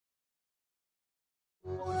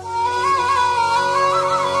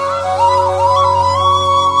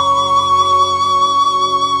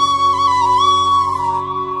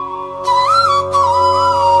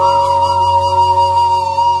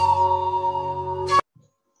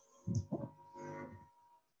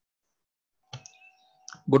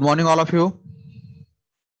Good morning, all of you.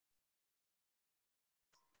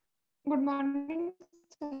 Good morning,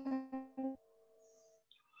 sir.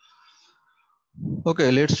 Okay,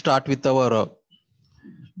 let's start with our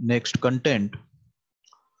next content.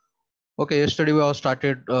 Okay, yesterday we have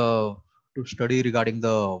started to study regarding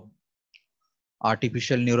the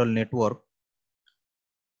artificial neural network,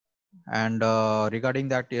 and regarding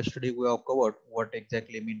that, yesterday we have covered what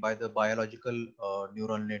exactly mean by the biological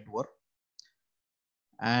neural network,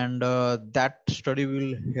 and that study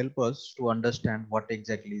will help us to understand what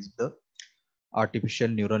exactly is the artificial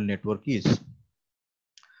neural network is.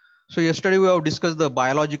 So yesterday we have discussed the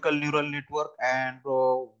biological neural network and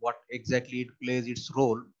what exactly it plays its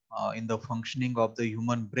role in the functioning of the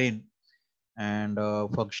human brain and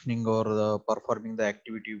functioning or performing the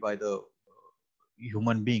activity by the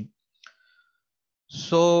human being.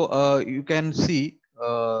 So you can see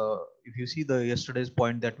if you see the yesterday's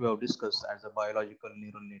point that we have discussed as a biological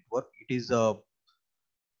neural network, it is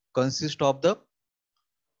consist of the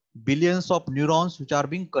billions of neurons which are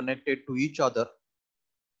being connected to each other,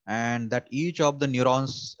 and that each of the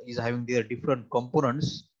neurons is having their different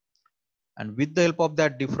components, and with the help of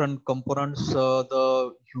that different components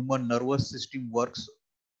the human nervous system works,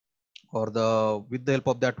 or the with the help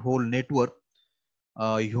of that whole network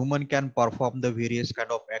human can perform the various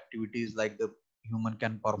kind of activities, like the human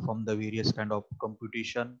can perform the various kind of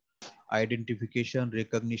computation, identification,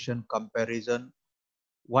 recognition, comparison,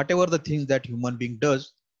 whatever the things that human being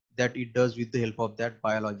does, that it does with the help of that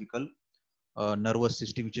biological nervous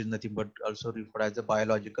system, which is nothing but also referred as the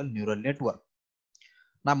biological neural network.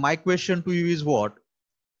 Now my question to you is what?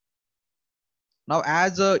 Now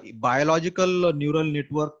as a biological neural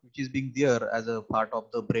network which is being there as a part of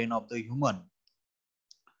the brain of the human,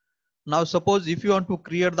 now suppose if you want to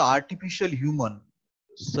create the artificial human,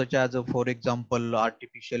 such as a, for example,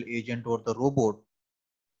 artificial agent or the robot,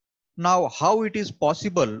 now how it is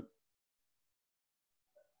possible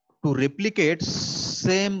to replicate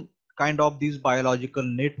same kind of this biological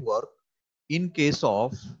network in case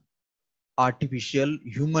of artificial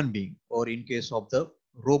human being or in case of the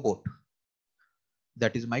robot?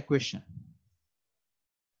 That is my question.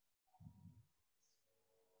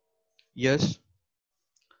 Yes,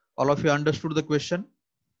 all of you understood the question?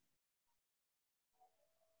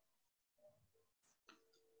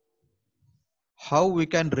 How we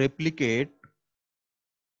can replicate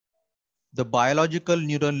the biological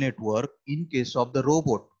neural network in case of the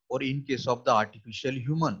robot or in case of the artificial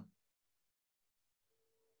human?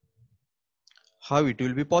 How it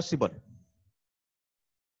will be possible?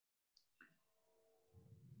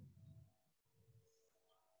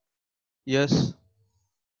 Yes.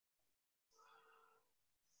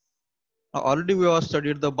 Already we have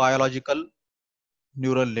studied the biological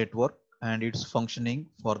neural network and its functioning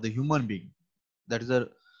for the human being. That is a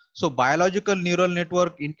so biological neural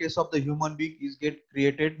network in case of the human being is get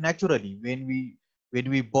created naturally when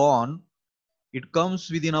we born. It comes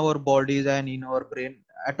within our bodies and in our brain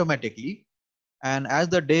automatically, and as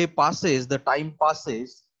the day passes, the time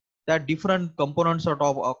passes, that different components of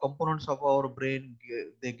our brain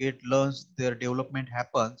they get learns, their development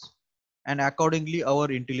happens, and accordingly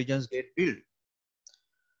our intelligence get built.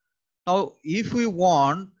 Now if we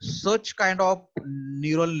want such kind of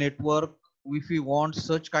neural network, if we want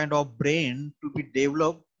such kind of brain to be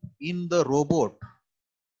developed in the robot,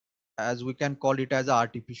 as we can call it as an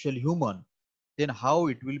artificial human, then how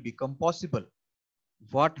it will become possible?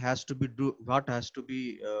 What has to be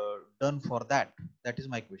done for that? That is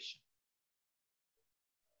my question.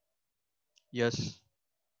 Yes.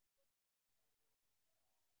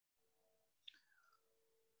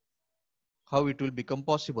 How it will become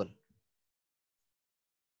possible?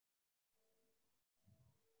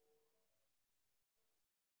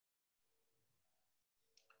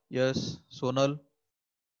 Yes, Sonal.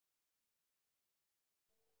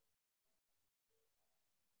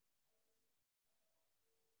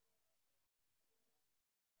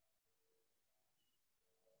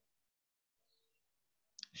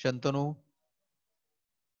 Shantanu.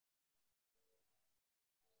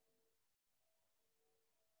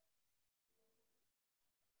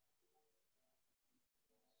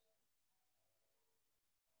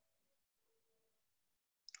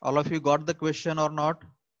 All of you got the question or not?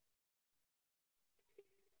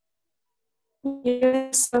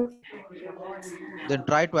 Yes, sir. Then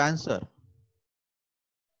try to answer.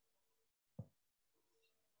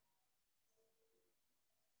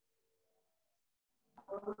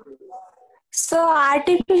 So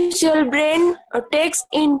artificial brain takes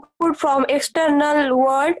input from external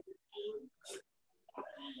world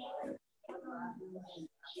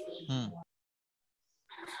Hmm.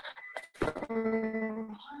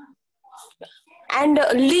 and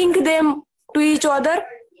link them to each other.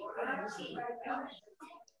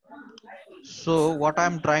 So what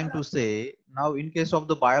I'm trying to say now, in case of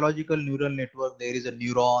the biological neural network, there is a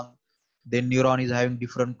neuron. Then neuron is having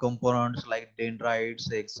different components like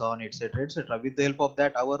dendrites, axon, etc., etc. With the help of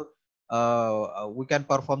that, our we can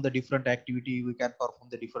perform the different activity. We can perform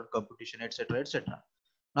the different computation, etc., etc.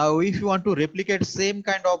 Now, if you want to replicate same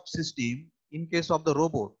kind of system in case of the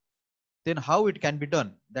robot, then how it can be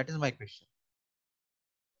done? That is my question.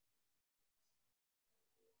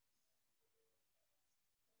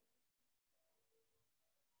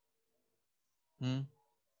 Hmm.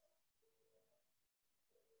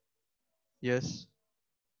 Yes.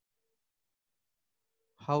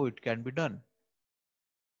 How it can be done?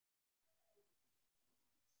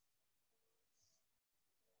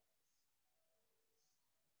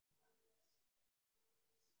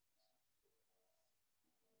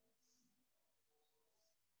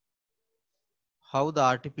 How the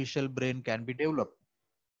artificial brain can be developed?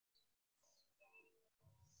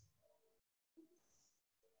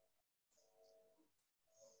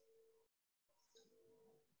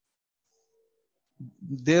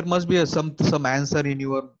 There must be some answer in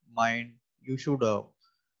your mind. You should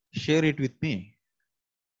share it with me.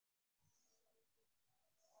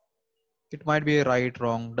 It might be right,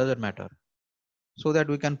 wrong, doesn't matter, so that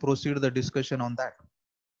we can proceed the discussion on that.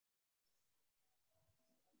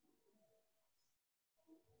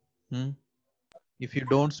 Hmm? If you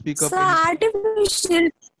don't speak up So anything. artificial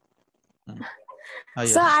Hmm.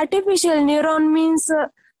 So Yes. artificial neuron means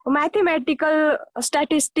mathematical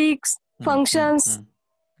statistics functions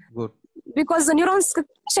Good. because the neurons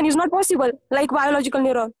function is not possible like biological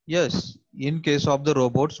neuron. Yes, in case of the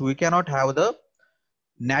robots, we cannot have the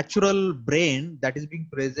natural brain that is being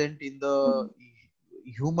present in the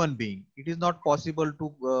human being. It is not possible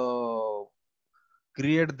to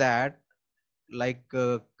create that, like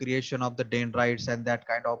creation of the dendrites and that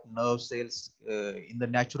kind of nerve cells in the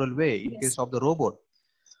natural way in Yes. case of the robot.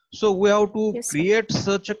 So we have to Yes, sir. create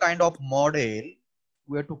such a kind of model.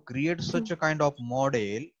 We have to create such a kind of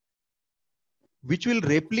model which will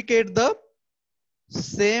replicate the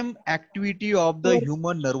same activity of the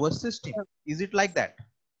human nervous system. Is it like that?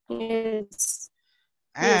 Yes.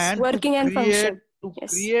 Yes. And Working and function. to Yes.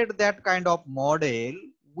 create that kind of model,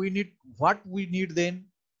 we need what we need then.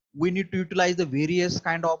 We need to utilize the various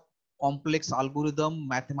kind of complex algorithm,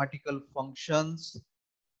 mathematical functions,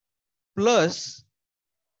 plus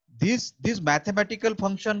this mathematical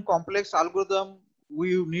function complex algorithm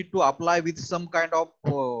we need to apply with some kind of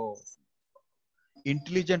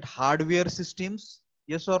intelligent hardware systems.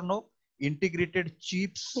 Yes or no? Integrated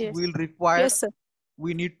chips Yes. will require. Yes, sir.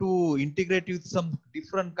 We need to integrate with some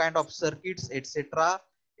different kind of circuits, etc.,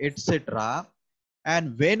 etc.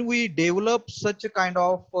 And when we develop such a kind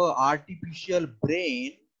of artificial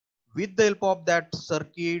brain with the help of that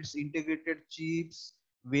circuits, integrated chips,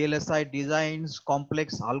 VLSI designs,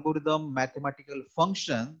 complex algorithm, mathematical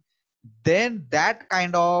function, then that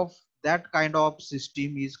kind of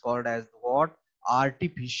system is called as what?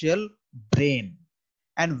 Artificial brain.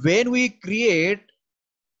 And when we create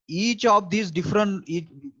each of these different,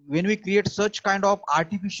 when we create such kind of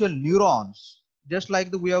artificial neurons, just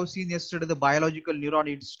like we have seen yesterday, the biological neuron,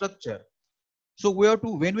 its structure. So we have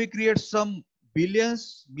to, when we create some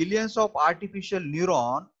billions of artificial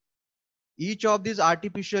neuron, each of these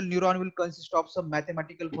artificial neuron will consist of some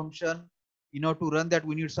mathematical function. To run that,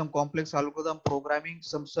 we need some complex algorithm programming,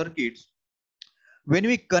 some circuits. When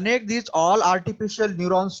we connect these all artificial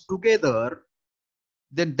neurons together,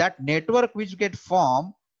 then that network which get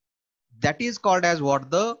formed, that is called as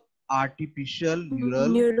what? The artificial neural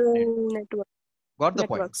network. Neural Got the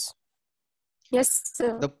point? networks. Yes,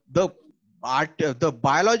 sir. The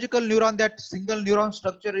biological neuron, that single neuron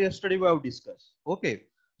structure yesterday we have discussed. Okay,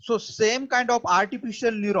 so same kind of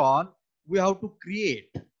artificial neuron we have to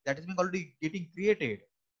create, that is being already getting created.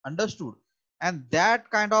 Understood? And that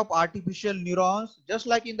kind of artificial neurons, just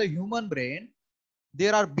like in the human brain,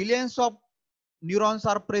 there are billions of neurons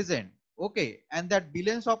are present. Okay, and that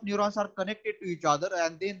billions of neurons are connected to each other,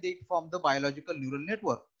 and then they form the biological neural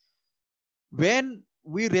network. When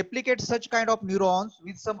we replicate such kind of neurons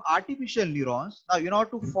with some artificial neurons, now in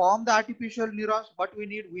order to form the artificial neurons, what we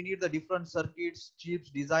need the different circuits,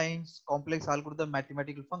 chips, designs, complex algorithm,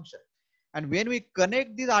 mathematical function. And when we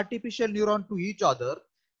connect these artificial neuron to each other,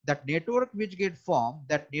 that network which get formed,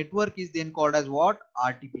 that network is then called as what?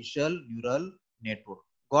 Artificial neural network.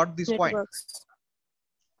 Got this point? Networks.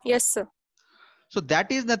 Yes, sir. So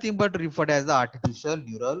that is nothing but referred as the artificial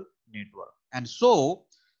neural network. And so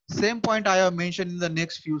same point I have mentioned in the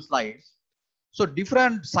next few slides. So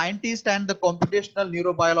different scientists and the computational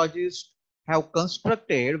neurobiologists have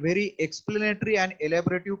constructed very explanatory and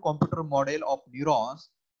elaborative computer model of neurons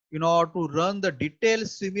in order to run the detailed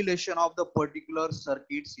simulation of the particular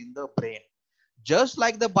circuits in the brain. Just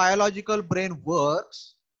like the biological brain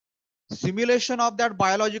works, simulation of that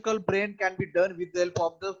biological brain can be done with the help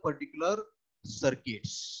of the particular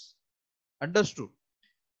circuits. Understood?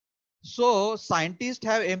 So scientists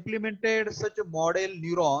have implemented such a model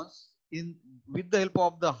neurons in with the help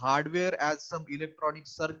of the hardware as some electronic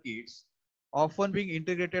circuits, often being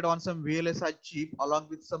integrated on some VLSI chip along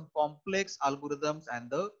with some complex algorithms and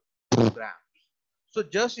the programs. So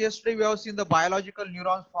just yesterday we have seen the biological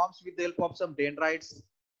neurons forms with the help of some dendrites,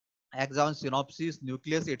 axons, synapses,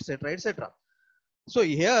 nucleus, etc., etc. So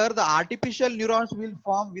here the artificial neurons will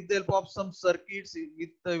form with the help of some circuits, with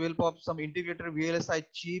the help of some integrated VLSI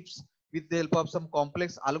chips, with the help of some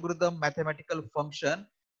complex algorithm mathematical function.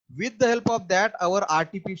 With the help of that, our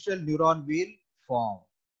artificial neuron will form.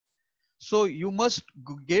 So you must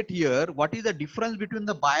get here what is the difference between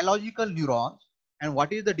the biological neurons and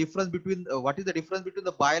what is the difference between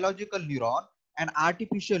the biological neuron and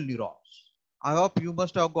artificial neurons. I hope you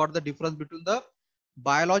must have got the difference between the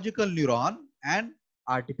biological neuron and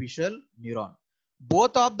artificial neuron.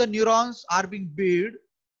 Both of the neurons are being built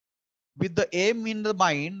with the aim in the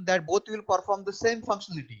mind that both will perform the same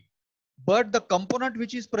functionality. But the component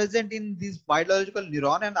which is present in these biological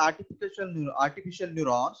neuron and artificial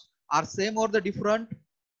neurons are same or the different.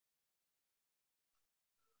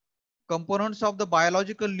 Components of the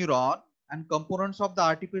biological neuron and components of the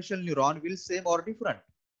artificial neuron will same or different.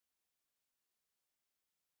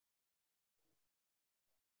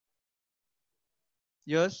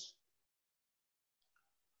 Yes.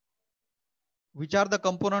 Which are the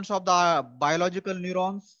components of the biological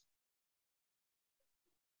neurons?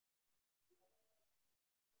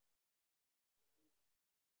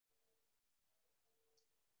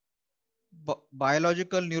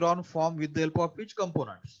 Biological neuron form with the help of which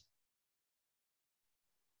components?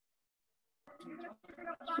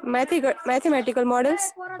 Mathematical models.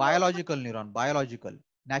 Biological neuron, biological,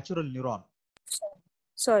 natural neuron.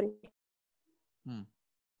 Sorry.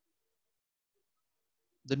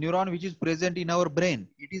 The neuron which is present in our brain,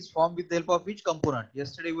 it is formed with the help of which component?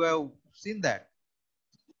 Yesterday we have seen that.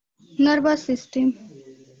 Nervous system.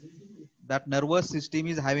 That nervous system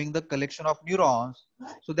is having the collection of neurons.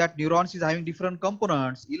 So that neurons is having different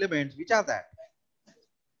components, elements. Which are that?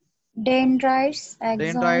 Dendrites, axon.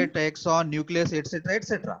 Dendrite, axon, nucleus, etc.,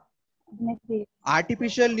 etc.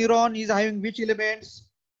 Artificial neuron is having which elements?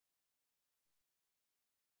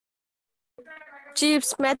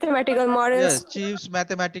 Chips, mathematical models. Yes, chips,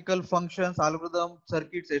 mathematical functions, algorithm,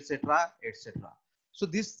 circuits, etc., etc. So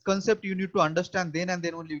this concept you need to understand then, and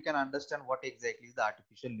then only you can understand what exactly is the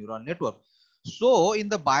artificial neural network. So in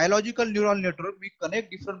the biological neural network, we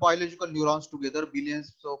connect different biological neurons together,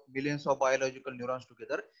 billions of biological neurons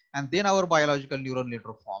together, and then our biological neural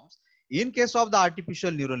network forms. In case of the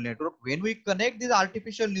artificial neural network, when we connect these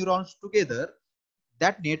artificial neurons together,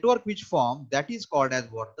 that network which form, that is called as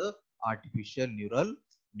what? The artificial neural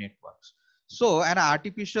networks. So an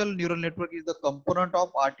artificial neural network is the component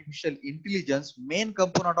of artificial intelligence, main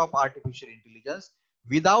component of artificial intelligence.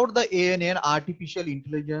 Without the ANN, artificial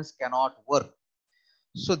intelligence cannot work.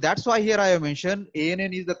 So that's why here I have mentioned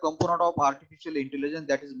ANN is the component of artificial intelligence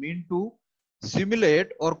that is meant to simulate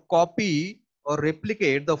or copy or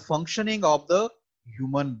replicate the functioning of the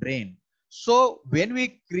human brain. So when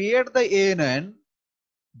we create the ANN,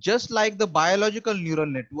 just like the biological neural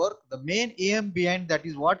network, the main aim behind that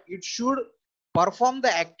is what? It should perform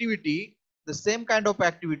the activity, the same kind of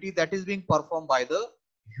activity that is being performed by the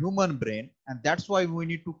human brain. And that's why we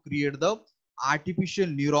need to create the artificial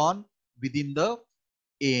neuron within the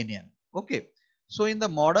ANN. Okay. So in the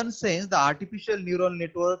modern sense, the artificial neural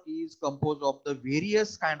network is composed of the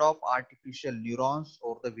various kind of artificial neurons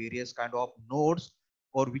or the various kind of nodes,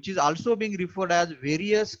 or which is also being referred as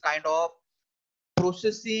various kind of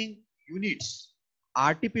processing units.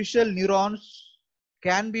 Artificial neurons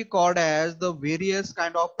can be called as the various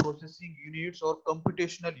kind of processing units or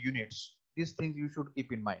computational units. These things you should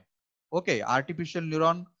keep in mind. Okay, artificial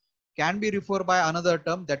neuron can be referred by another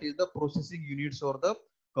term, that is the processing units or the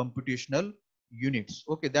computational units.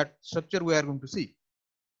 Okay, that structure we are going to see.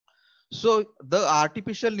 So the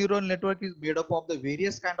artificial neural network is made up of the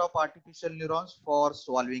various kind of artificial neurons for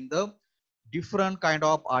solving the different kind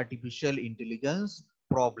of artificial intelligence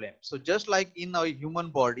problem. So just like in a human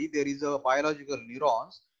body, there is a biological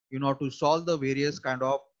neurons, to solve the various kind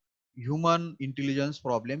of human intelligence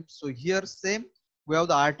problems. So here same, we have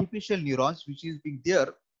the artificial neurons, which is being there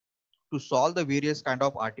to solve the various kind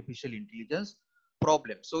of artificial intelligence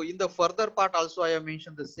problems. So in the further part also, I have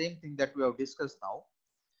mentioned the same thing that we have discussed now.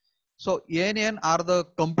 So ANN are the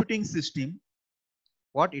computing system.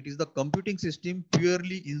 What it is, the computing system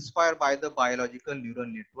purely inspired by the biological neural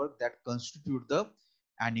network that constitute the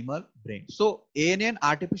animal brain. So ANN,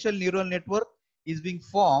 artificial neural network, is being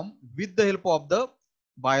formed with the help of the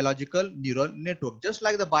biological neural network. Just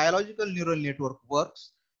like the biological neural network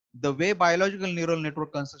works, the way biological neural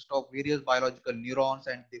network consists of various biological neurons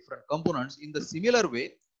and different components, in the similar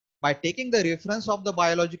way, by taking the reference of the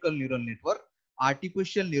biological neural network,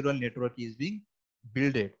 artificial neural network is being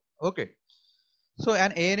built. Okay. So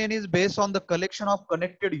an ANN is based on the collection of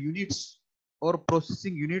connected units or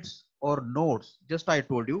processing units or nodes. Just I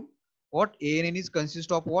told you what ANN is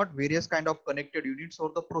consist of, what various kind of connected units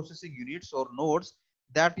or the processing units or nodes,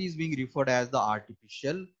 that is being referred as the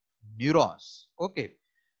artificial neurons. Okay,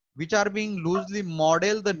 which are being loosely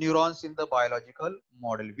model the neurons in the biological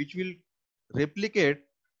model, which will replicate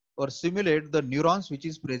or simulate the neurons which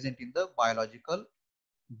is present in the biological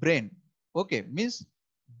brain. Okay, means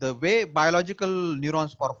the way biological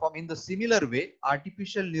neurons perform, in the similar way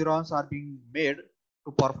artificial neurons are being made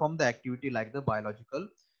to perform the activity like the biological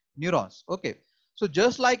neurons. Okay, so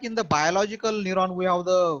just like in the biological neuron, we have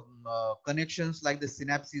the connections like the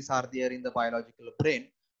synapses are there in the biological brain,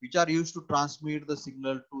 which are used to transmit the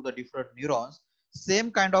signal to the different neurons.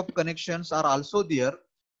 Same kind of connections are also there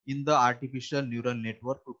in the artificial neural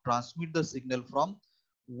network to transmit the signal from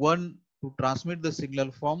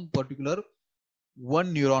particular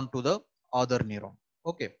one neuron to the other neuron.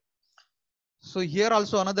 Okay. So here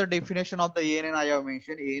also another definition of the ANN I have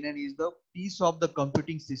mentioned. ANN is the piece of the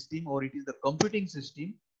computing system, or it is the computing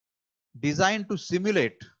system designed to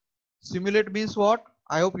simulate. Simulate means what?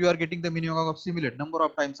 I hope you are getting the meaning of simulate. Number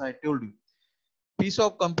of times I told you. Piece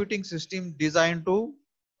of computing system designed to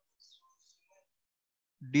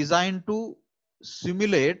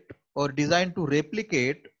simulate or designed to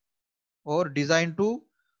replicate or designed to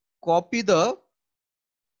copy the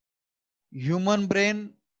human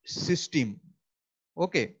brain system.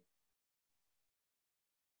 Okay,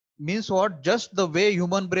 means what? Just the way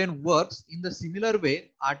human brain works, in the similar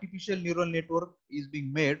way artificial neural network is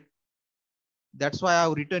being made. That's why I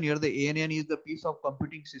have written here the ANN is the piece of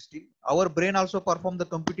computing system. Our brain also perform the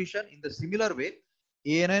computation. In the similar way,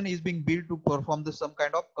 ANN is being built to perform the some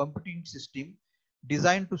kind of computing system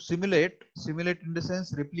designed to simulate in the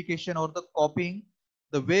sense replication or the copying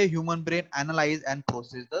the way human brain analyze and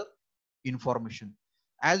process the information.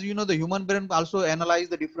 As you know, the human brain also analyze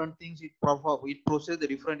the different things, it process the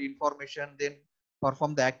different information, then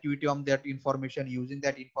perform the activity on that information. Using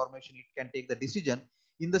that information, it can take the decision.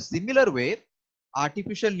 In the similar way,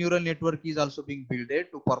 artificial neural network is also being built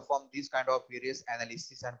to perform these kind of various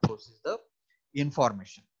analysis and process the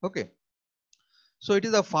information. Okay, so it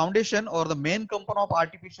is the foundation or the main component of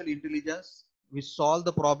artificial intelligence which solve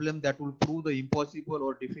the problem that will prove the impossible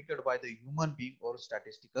or difficult by the human being or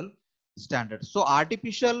statistical standards. So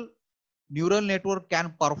artificial neural network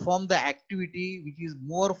can perform the activity which is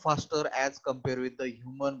more faster as compared with the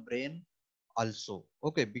human brain also.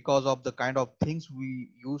 Okay, because of the kind of things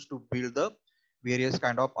we use to build the various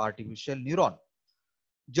kind of artificial neuron.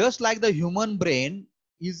 Just like the human brain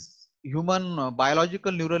is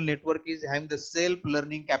biological neural network is having the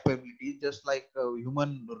self-learning capability, just like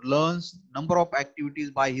human learns number of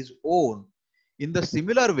activities by his own. In the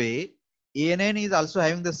similar way, ANN is also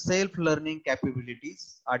having the self-learning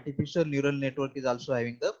capabilities. Artificial neural network is also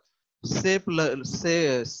having the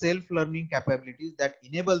self-learning capabilities that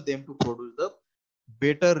enable them to produce the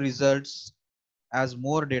better results as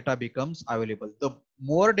more data becomes available. The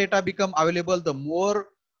more data become available, the more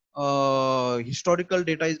historical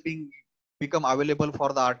data is become available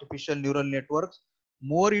for the artificial neural networks.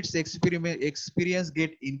 More its experience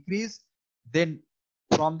get increased, then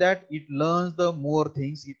from that it learns the more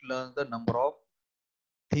things, it learns the number of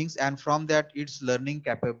things, and from that its learning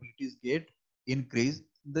capabilities get increased.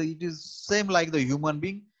 It is same like the human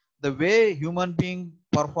being. The way human being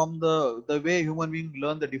perform the way human being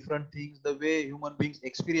learn the different things, the way human beings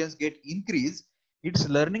experience get increased, its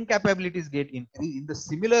learning capabilities get increased. In the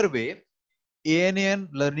similar way, ANN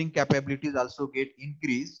learning capabilities also get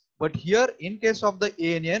increased. But here in case of the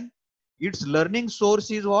ANN, its learning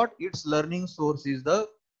source is what? Its learning source is the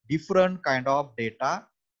different kind of data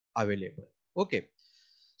available. Okay.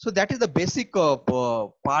 So that is the basic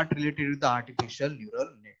part related to the artificial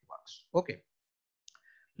neural networks. Okay.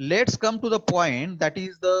 let's come to the point, that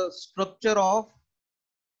is the structure of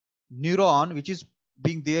neuron which is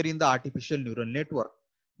being there in the artificial neural network.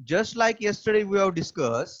 Just like yesterday we have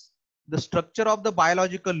discussed the structure of the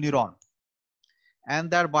biological neuron, and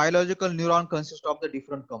that biological neuron consists of the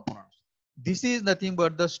different components. This is nothing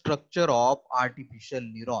but the structure of artificial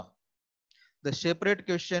neuron. The separate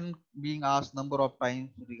question being asked number of times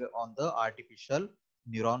on the artificial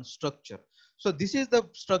neuron structure. So this is the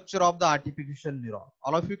structure of the artificial neuron.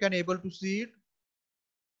 All of you can able to see it?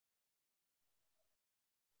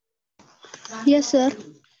 Yes, sir.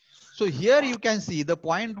 So here you can see the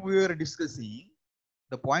point we were discussing.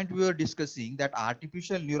 The point we were discussing, that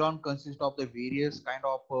artificial neuron consists of the various kind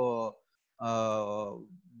of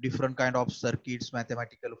different kind of circuits,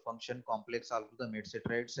 mathematical function, complex algorithm,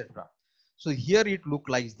 etc., etc. So here it look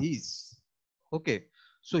like this. Okay.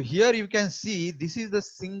 So here you can see this is the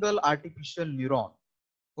single artificial neuron.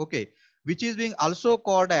 Okay, which is being also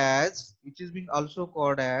called as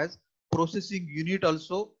processing unit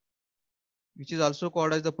also, which is also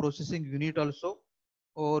called as the processing unit also,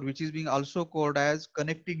 or which is being also called as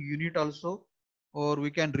connecting unit also, or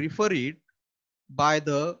we can refer it by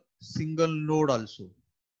the single node also.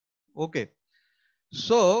 Okay,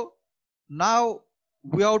 so now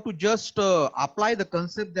we have to just apply the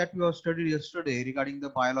concept that we have studied yesterday regarding the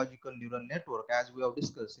biological neural network. As we have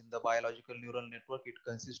discussed, in the biological neural network, it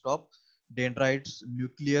consists of dendrites,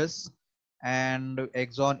 nucleus, and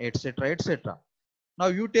axon, etc., etc. Now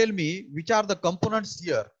you tell me which are the components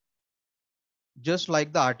here, just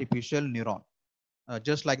like the artificial neuron,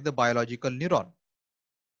 just like the biological neuron.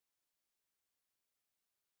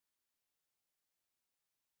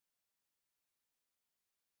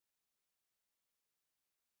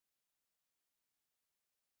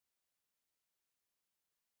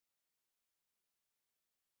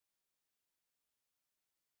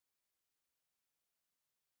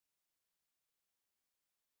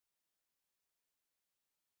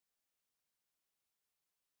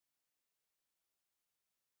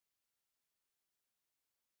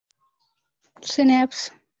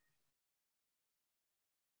 Synapse.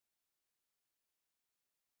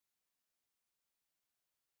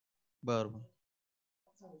 बरोबर,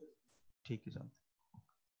 ठीक है.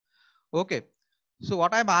 Okay, so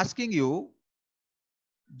what I'm asking you,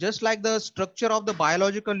 just like the structure of the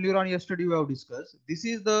biological neuron yesterday we have discussed, this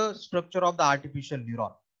is the structure of the artificial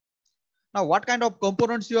neuron. Now what kind of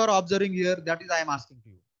components you are observing here, that is I am asking to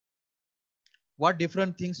you. What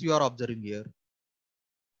different things you are observing here?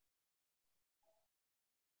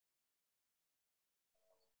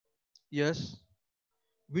 Yes,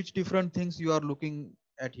 which different things you are looking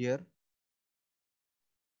at here?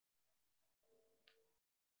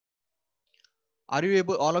 Are you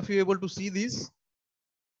able, all of you able to see this?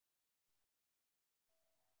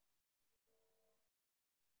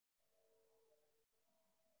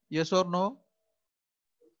 Yes or no?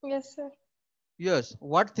 Yes, sir. Yes.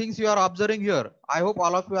 What things you are observing here? I hope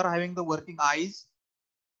all of you are having the working eyes.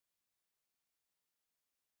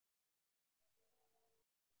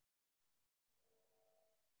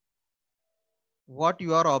 What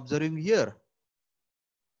you are observing here?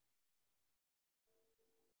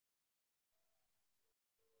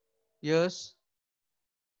 Yes.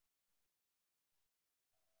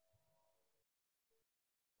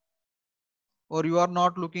 Or you are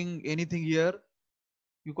not looking anything here?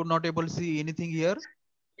 You could not able to see anything here?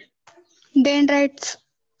 Dendrites.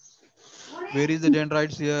 Where is the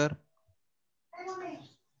dendrites here?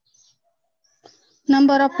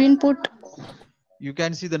 Number of input. You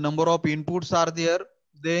can see the number of inputs are there.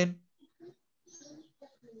 Then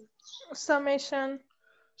Summation.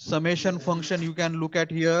 summation function you can look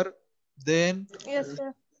at here. Then Yes,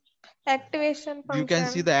 sir. Activation function. you can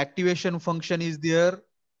see the activation function is there.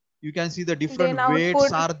 You can see the different Then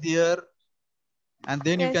weights output. are there. And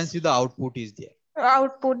then you can Yes. see the output is there.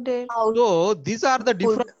 Output there. So these are the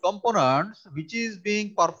different components which is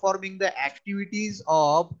being performing the activities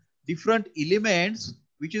of different elements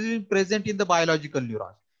which is being present in the biological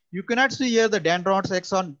neurons. You cannot see here the dendrons,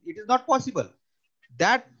 axon. It is not possible.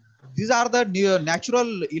 That these are the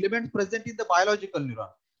natural elements present in the biological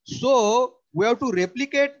neuron. So we have to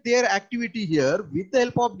replicate their activity here with the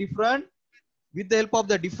help of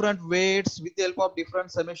the different weights, with the help of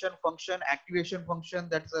different summation function, activation function,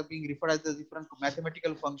 that's being referred as the different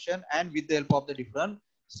mathematical function, and with the help of the different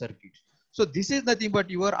circuits. So this is nothing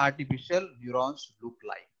but your artificial neurons look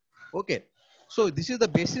like. Okay. So this is the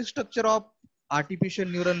basic structure of artificial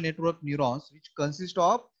neural network neurons, which consist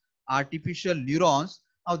of artificial neurons.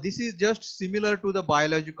 Now this is just similar to the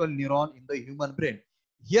biological neuron in the human brain.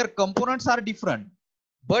 Here components are different,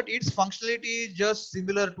 but its functionality is just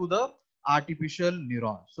similar to the artificial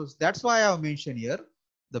neurons. So that's why I have mentioned here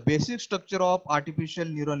the basic structure of artificial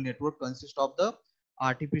neural network consists of the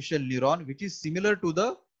artificial neuron, which is similar to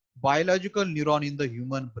the biological neuron in the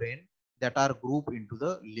human brain that are grouped into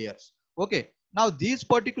the layers. Okay. Now these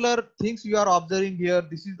particular things you are observing here,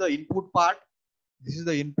 this is the input part, this is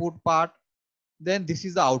the input part, then this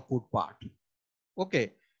is the output part.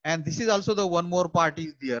 Okay. And this is also the one more part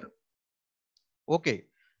is there. Okay.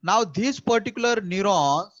 Now these particular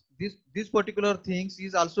neurons, these particular things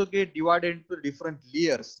is also get divided into different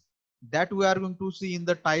layers that we are going to see in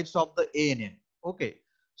the types of the ANN. Okay.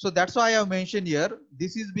 So that's why I have mentioned here,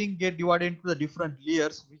 this is being get divided into the different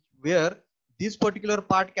layers, where this particular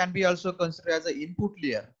part can be also considered as an input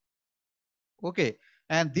layer. Okay.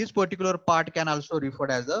 And this particular part can also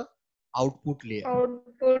referred as a output layer.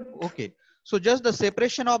 Output. Okay. So just the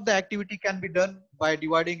separation of the activity can be done by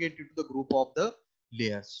dividing it into the group of the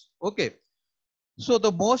layers. Okay. So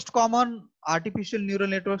the most common artificial neural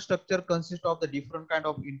network structure consists of the different kind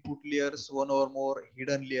of input layers, one or more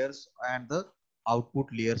hidden layers, and the output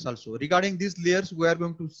layers also. Regarding these layers, we are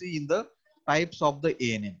going to see in the types of the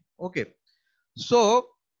ANN. Okay. So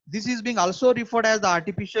this is being also referred as the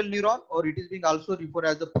artificial neuron, or it is being also referred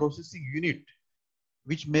as the processing unit,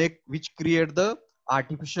 which create the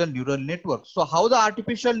artificial neural network. So how the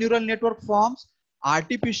artificial neural network forms?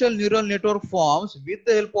 Artificial neural network forms with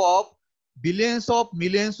the help of billions of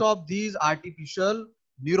millions of these artificial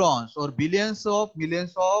neurons, or billions of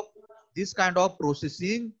millions of this kind of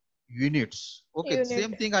processing units. Okay,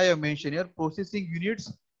 same thing I have mentioned here. Processing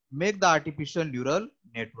units make the artificial neural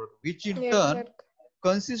network, which in turn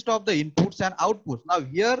consist of the inputs and outputs. Now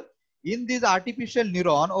here in this artificial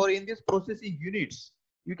neuron, or in these processing units,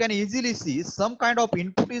 you can easily see some kind of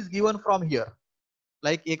input is given from here,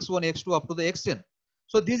 like x1, x2 up to the xn.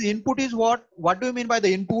 So this input is what? What do you mean by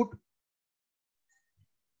the input?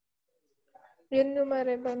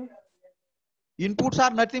 Enumerable. Inputs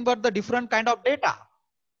are nothing but the different kind of data.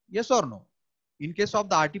 Yes or no? In case of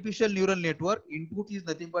the artificial neural network, input is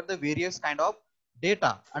nothing but the various kind of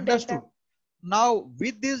data. Understood? Now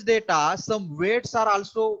with this data, some weights are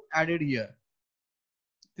also added here.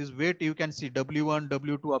 This weight you can see W1,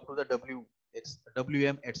 W2 up to the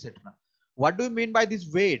WM, etc. What do you mean by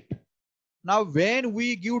this weight? Now when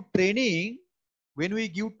we give training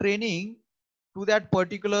to that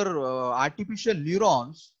particular artificial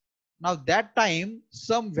neurons, now that time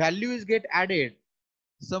some values get added.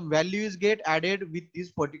 Some values get added with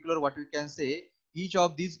this particular, what we can say, each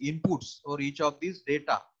of these inputs or each of these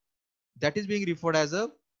data. That is being referred as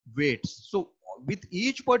a weights. So with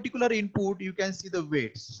each particular input, you can see the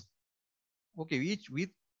weights. Okay, with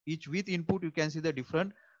input, you can see the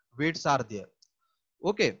different weights are there.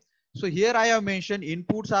 Okay, so here I have mentioned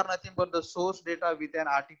inputs are nothing but the source data with an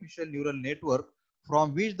artificial neural network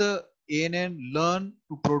from which the ANN learn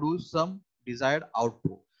to produce some desired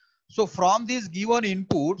output. So from these given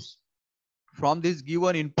inputs,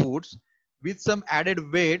 with some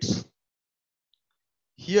added weights,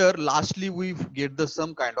 here lastly we get the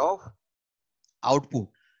some kind of output.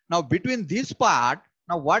 Now between this part,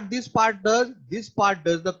 now what this part does? This part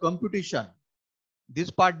does the computation. This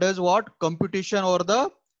part does what? Computation or the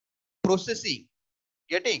processing.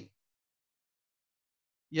 Getting?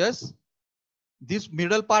 Yes. This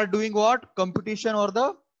middle part doing what? Computation or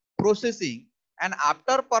the processing. And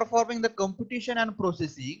after performing the computation and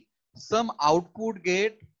processing, some output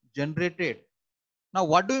get generated. Now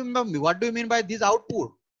what do you mean by this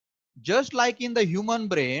output? Just like in the human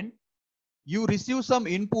brain, you receive some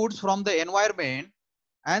inputs from the environment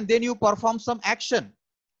and then you perform some action.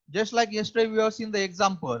 Just like yesterday we have seen the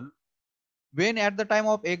example, when at the time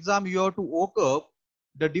of exam you have to wake up,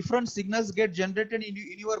 the different signals get generated in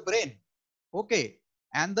your brain. Okay,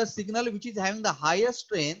 and the signal which is having the highest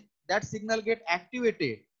strength, that signal get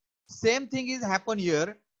activated. Same thing is happen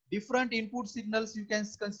here. Different input signals, you can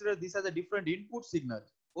consider this as a different input signal.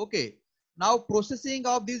 Okay, now processing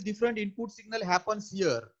of these different input signal happens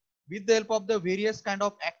here with the help of the various kind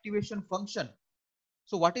of activation function.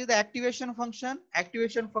 So what is the activation function?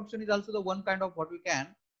 Activation function is also the one kind of what we can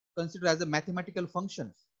consider as a mathematical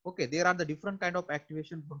functions. Okay, there are the different kind of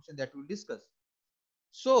activation function that we'll discuss.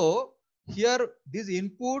 So here these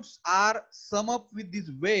inputs are sum up with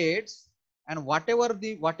these weights, and whatever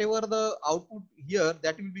the output here,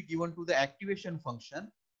 that will be given to the activation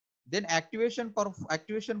function. Then activation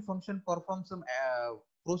function performs some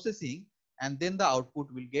processing, and then the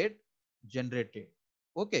output will get generated.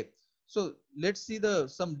 Okay, so let's see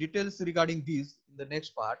some details regarding these in the next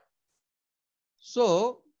part.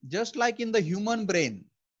 So just like in the human brain,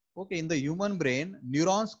 okay, in the human brain,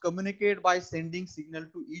 neurons communicate by sending signal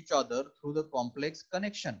to each other through the complex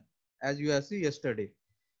connection. as you have seen yesterday.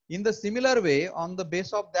 In the similar way, on the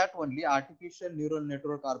base of that only, artificial neural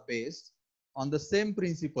network are based on the same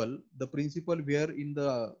principle, the principle where in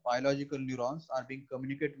the biological neurons are being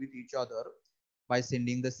communicate with each other by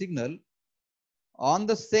sending the signal. On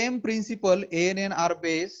the same principle, ANN are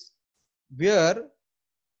based where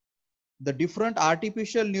the different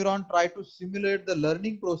artificial neuron try to simulate the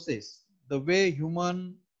learning process, the way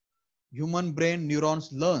human brain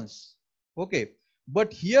neurons learns. Okay,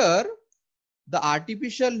 but here the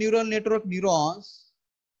artificial neural network neurons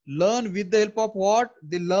learn with the help of what?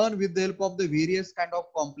 They learn with the help of the various kind of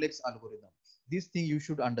complex algorithms. This thing you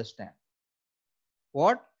should understand.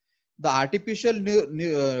 What? The artificial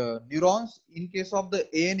neurons in case of the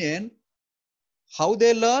ANN, how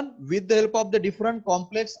they learn? With the help of the different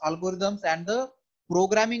complex algorithms and the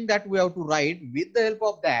programming that we have to write. With the help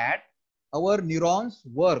of that, our neurons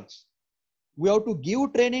works. We have to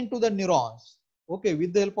give training to the neurons, okay,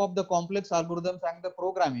 with the help of the complex algorithms and the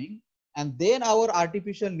programming, and then our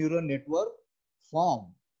artificial neural network form.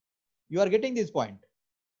 You are getting this point?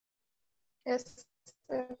 Yes,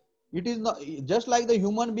 sir. It is not just like the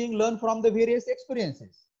human being learn from the various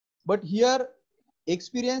experiences, but here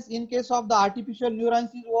experience in case of the artificial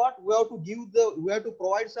neurons is what? We have to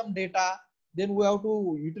provide some data, then we have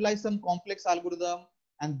to utilize some complex algorithm,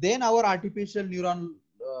 and then our artificial neuron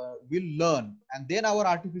will learn, and then our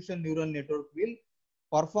artificial neural network will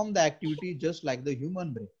perform the activity just like the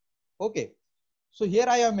human brain. Okay, so here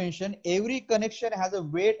I have mentioned every connection has a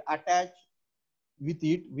weight attached with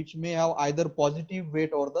it, which may have either positive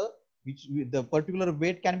weight or the particular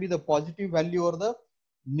weight can be the positive value or the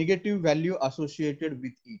negative value associated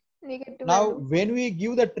with it. Negative Now, value. when we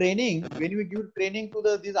give training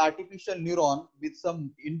to these artificial neuron with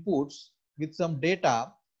some inputs, with some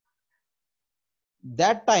data,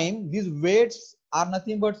 that time these weights are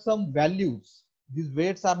nothing but some values. These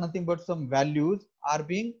weights are nothing but some values are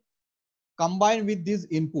being combined with these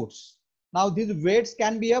inputs. Now these weights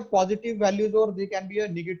can be a positive values or they can be a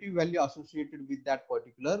negative value associated with that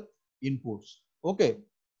particular inputs. Okay.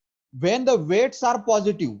 When the weights are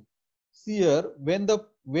positive, see here, when the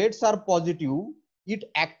weights are positive, it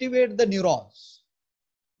activates the neurons.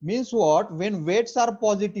 Means what? When weights are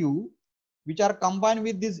positive, which are combined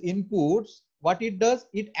with these inputs, what it does?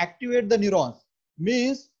 It activates the neurons.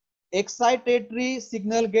 Means excitatory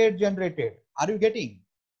signal get generated. Are you getting?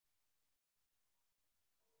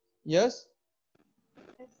 Yes.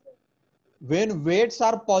 When weights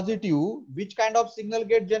are positive, which kind of signal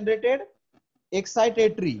get generated?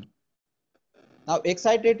 Excitatory. Now,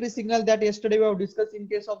 excitatory signal that yesterday we have discussed in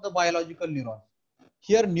case of the biological neurons.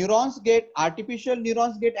 Here, artificial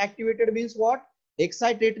neurons get activated means what?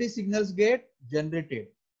 Excitatory signals get generated.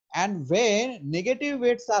 And when negative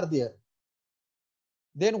weights are there,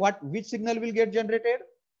 then which signal will get generated?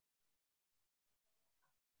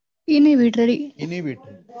 Inhibitory.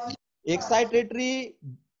 Excitatory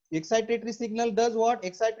signal does what?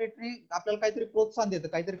 Excitatory आपल्याला काहीतरी प्रोत्साहन देतं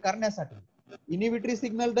काहीतरी करण्यासाठी. Inhibitory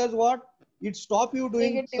signal does what? It stop you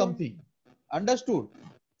doing Negative. something. Understood?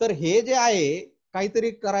 तर हे जे आहे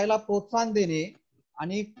काहीतरी करायला प्रोत्साहन देणे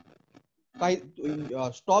आणि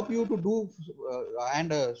stop you to do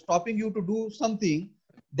and stopping you to do something,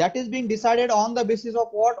 that is being decided on the basis of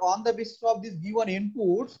what? On the basis of these given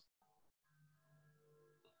inputs.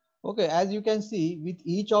 Okay, as you can see, with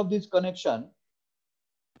each of these connection,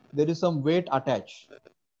 there is some weight attached.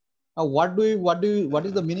 Now, what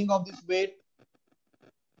is the meaning of this weight?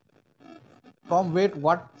 From weight,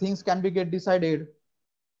 what things can be get decided?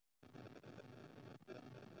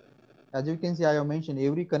 As you can see, I have mentioned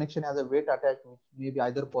every connection has a weight attached, which may be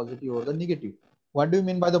either positive or the negative. What do you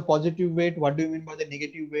mean by the positive weight? What do you mean by the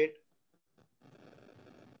negative weight?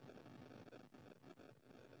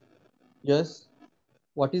 Yes.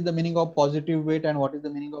 What is the meaning of positive weight and what is the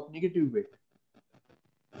meaning of negative weight?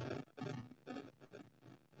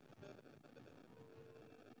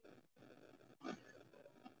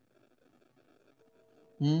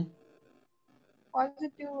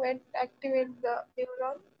 Positive weight activate the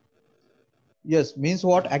neuron. Yes, means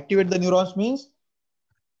what? Activate the neurons means?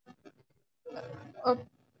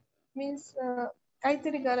 Means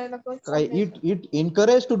काहीतरी करायला प्रोत्साहन देतं. It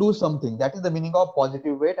encourages to do something. That is the meaning of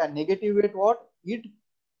positive weight. And negative weight what? It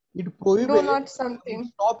prohibits. Do not something. It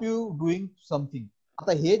stop you doing something.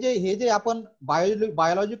 आता हे जे आपण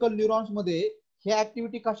biological neurons मध्ये हे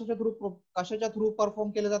activity कशाच्या through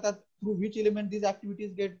perform केल्या जातात? Through which element this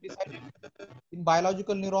activities gate decided in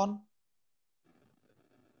biological neuron?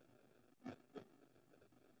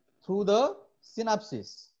 Through the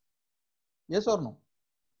synapses. Yes or no?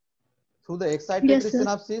 Through the excitatory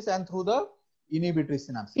synapses and through the inhibitory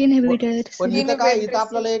synapse. Inhibitors. पण इथं काय, इथं Inhibitory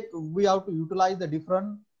आपल्याला एक we have to utilise the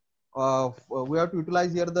different we have to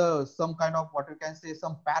utilize here the some kind of what you can say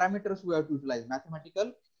some parameters we have to utilize,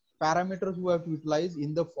 mathematical parameters we have to utilize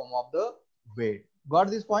in the form of the weight.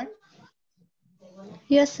 Got this point?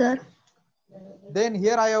 Yes, sir. Then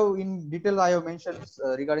here I have in detail I have mentioned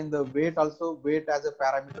regarding the weight also. Weight as a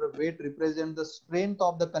parameter, weight represents the strength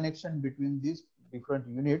of the connection between these different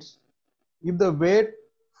units. If the weight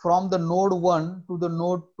from the node 1 to the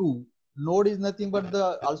node 2, node is nothing but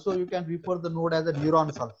the, also you can refer the node as a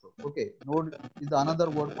neurons also. Okay, node is the another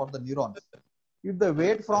word for the neurons. If the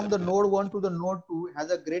weight from the node 1 to the node 2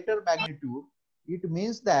 has a greater magnitude, it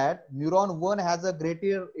means that neuron 1 has a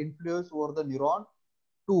greater influence over the neuron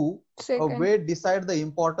 2. A second. weight decides the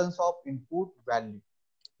importance of input value.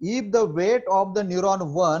 If the weight of the neuron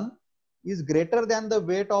 1 is greater than the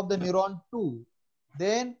weight of the neuron 2,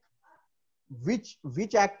 then which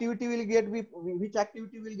activity will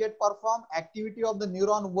get performed? Activity of the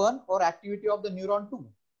neuron 1 or activity of the neuron 2?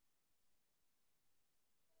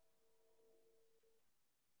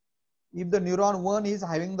 If the neuron 1 is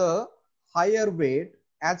having the higher weight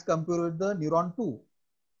as compared with the neuron 2,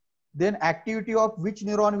 then activity of which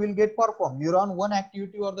neuron will get performed? Neuron 1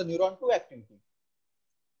 activity or the neuron 2 activity?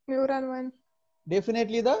 Neuron 1.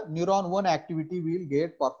 Definitely the neuron 1 activity will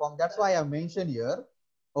get performed. That's why I have mentioned here,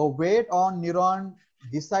 a weight on neuron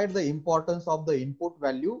decide the importance of the input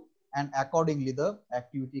value, and accordingly the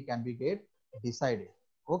activity can be get decided.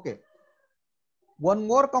 Okay. One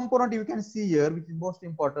more component you can see here, which is most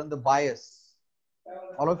important, the bias.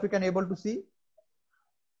 All of you can able to see,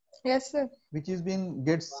 Yes, sir. which is being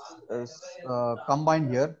gets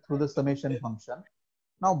combined here through the summation function.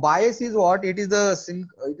 Now bias is what? It is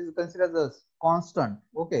it is considered as a constant.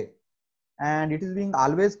 Okay, and it is being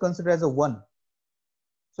always considered as a 1.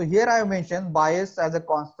 So here I have mentioned bias as a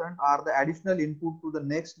constant are the additional input to the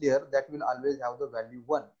next layer that will always have the value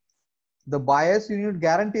 1. The bias unit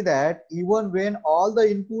guarantee that even when all the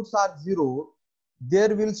inputs are 0,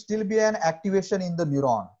 there will still be an activation in the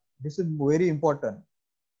neuron. This is very important.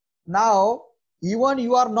 Now, even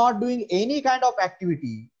you are not doing any kind of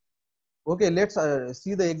activity. Okay, let's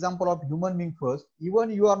see the example of human being first.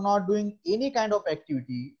 Even you are not doing any kind of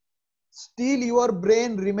activity, still your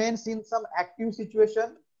brain remains in some active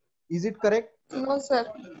situation. Is it correct? No, sir.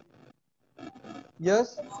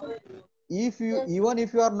 Yes. If you, Yes. even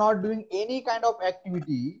if you are not doing any kind of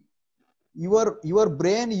activity, your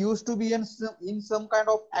brain used to be in some kind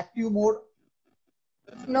of active mode.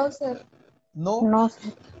 No, sir. No. No,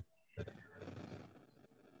 sir.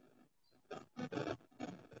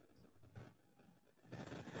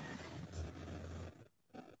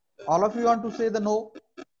 All of you want to say the no?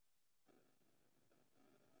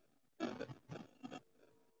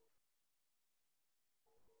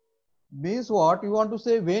 Means what? You want to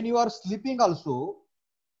say when you are sleeping also,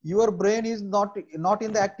 your brain is not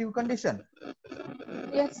in the active condition.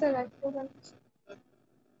 Yes, sir. Active condition.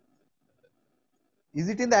 Is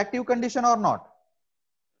it in the active condition or not?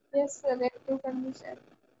 Yes, sir. Active condition.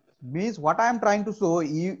 Means what I am trying to show,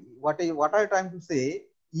 what I am trying to say,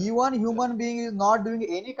 even human being is not doing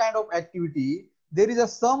any kind of activity, there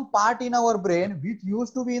is some part in our brain which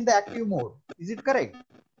used to be in the active mode. Is it correct?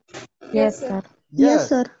 Yes, sir. Yes,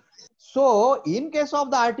 sir. So in case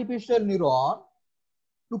of the artificial neuron,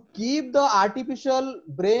 to keep the artificial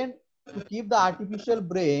brain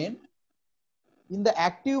in the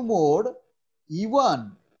active mode,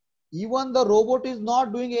 even the robot is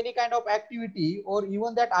not doing any kind of activity, or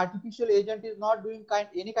even that artificial agent is not doing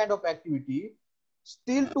any kind of activity,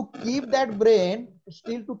 still to keep that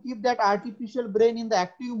artificial brain in the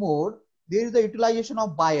active mode, there is the utilization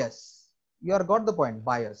of bias. You have got the point,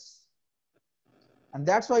 bias. And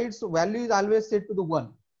that's why its value is always set to the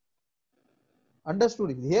 1.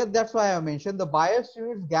 Understood here? That's why I mentioned the bias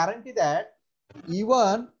units guarantee that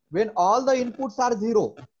even when all the inputs are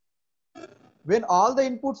 0, when all the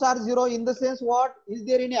inputs are 0, in the sense what? Is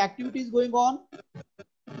there any activities going on?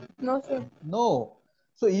 No, sir. No.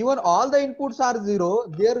 So even all the inputs are 0,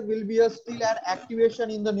 there will be still an activation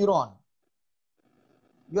in the neuron.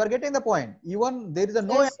 You are getting the point. Even there is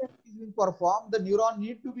no Yes, sir. activity being performed, the neuron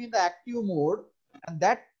need to be in the active mode, and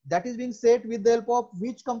that is being set with the help of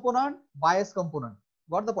which component? Bias component.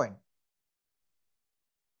 Got the point?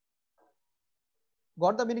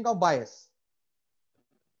 Got the meaning of bias?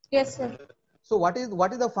 Yes, sir. So what is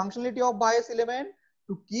the functionality of bias element?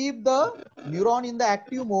 To keep the neuron in the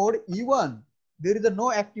active mode even there is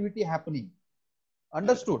no activity happening.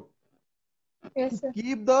 Understood? Yes, sir.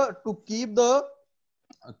 To keep the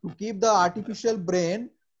artificial brain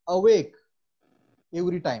awake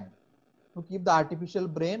every time. To keep the artificial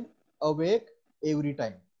brain awake every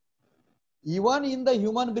time. Even in the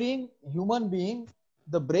human being,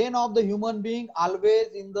 the brain of the human being always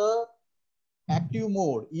in the active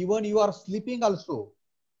mode. Even you are sleeping also.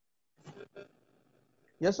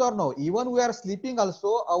 Yes or no? Even we are sleeping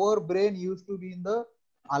also, our brain used to be in the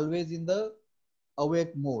always in the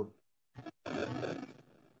awake mode.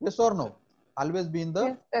 Yes or no? Always be in the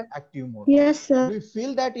Yes, sir. active mode. Yes, sir. We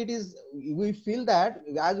feel that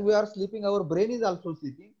as we are sleeping, our brain is also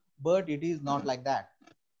sleeping, but it is not like that.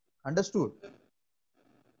 Understood?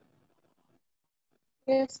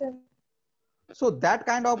 Yes, sir. So that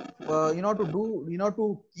kind of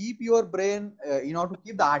to keep your brain, to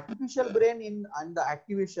keep the artificial brain in and the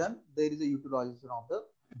activation, there is a utilization of the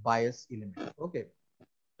bias element. Okay.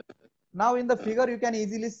 Now in the figure, you can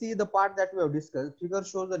easily see the part that we have discussed. Figure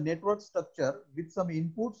shows the network structure with some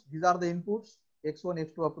inputs. These are the inputs, x1,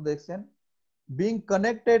 x2 up to the xn, being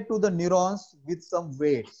connected to the neurons with some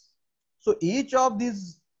weights. So each of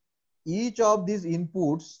these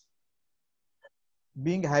inputs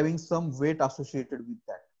being having some weight associated with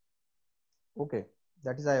that. Okay,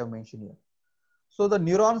 that is I have mentioned here. So the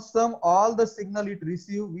neurons sum all the signal it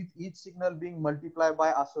receives, with each signal being multiplied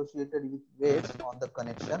by associated with weights on the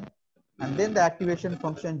connection, and then the activation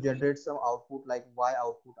function generates some output like Y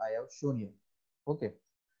output I have shown here. Okay,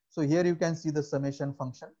 so here you can see the summation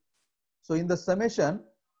function. So in the summation,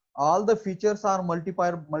 all the features are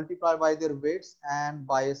multiplied by their weights and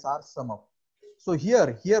bias are sum up. So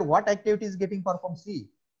here what activity is getting performed? See,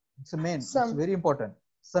 it's a main, it's very important.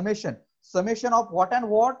 Summation of what and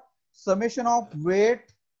what? Summation of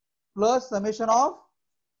weight plus summation of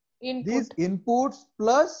these inputs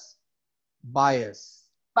plus bias.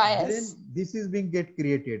 Then this is being get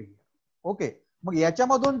created here. Okay. मग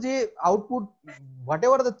याच्यामधून जे output,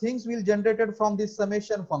 whatever the things will generated from this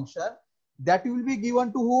summation function, that will be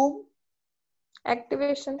given to whom?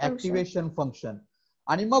 Activation function.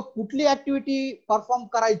 आणि मग कुठली activity perform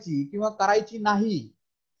करायची किंवा करायची नाही,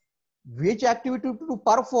 which activity to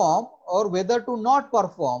perform or whether to not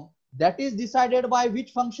perform, that is decided by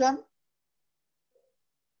which function?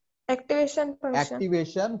 Activation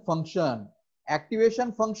function.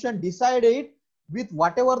 Activation function decided with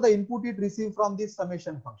whatever the input it received from this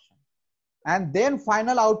summation function, and then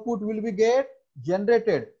final output will be get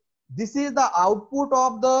generated. This is the output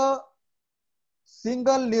of the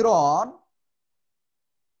single neuron,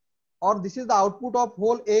 or this is the output of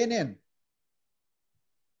whole ANN.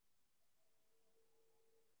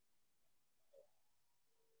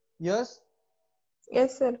 Yes?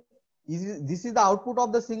 Yes, sir. This is the output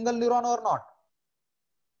of the single neuron or not?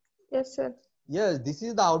 Yes, sir. Yes, this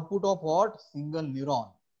is the output of what? Single neuron.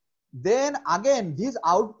 Then again, this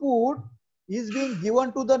output is being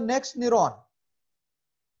given to the next neuron.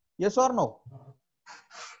 Yes or no?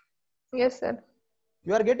 Yes, sir.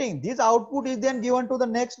 You are getting this output is then given to the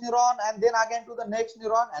next neuron and then again to the next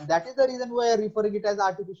neuron, and that is the reason why I am referring it as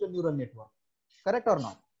artificial neural network. Correct or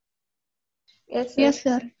not? Yes, sir. Yes,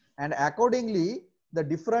 sir. And accordingly, the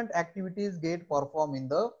different activities get performed in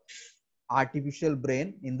the artificial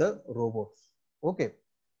brain in the robots. Okay.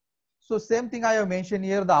 So same thing I have mentioned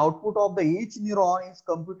here, the output of the each neuron is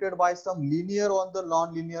computed by some linear on the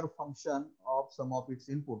non-linear function of some of its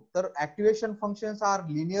input. The activation functions are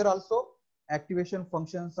linear also, activation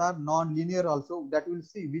functions are non-linear also. That will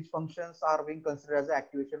see which functions are being considered as an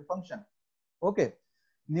activation function. Okay.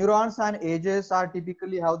 Neurons and edges are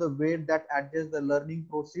typically have the weight that adjusts the learning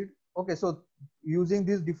proceed. Okay, so using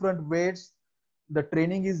these different weights, the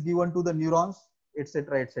training is given to the neurons,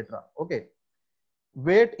 etc., etc. Okay,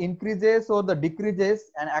 weight increases or the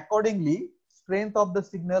decreases, and accordingly, strength of the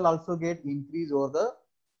signal also get increase or the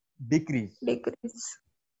decrease.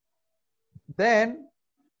 Then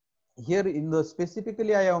here in the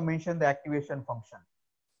specifically I have mentioned the activation function.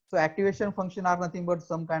 So activation function are nothing but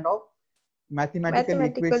some kind of mathematical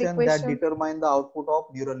equation that determine the output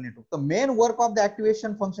of neural network. The main work of the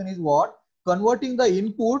activation function is what? Converting the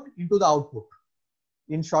input into the output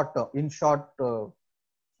in the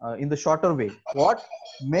shorter way. What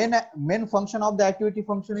main function of the activity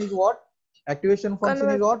function is what? Activation function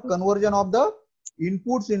is what? Conversion of the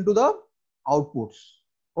inputs into the outputs.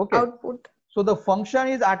 Okay. So the function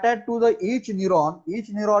is attached to the each neuron. Each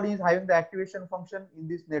neuron is having the activation function in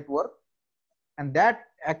this network, and that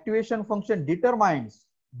activation function determines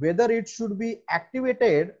whether it should be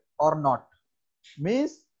activated or not.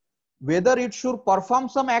 Means whether it should perform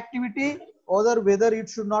some activity or whether it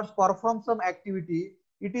should not perform some activity.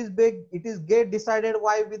 It is get decided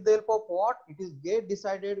by with the help of what? It is get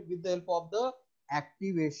decided with the help of the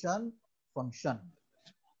activation function.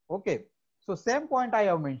 Okay. So same point I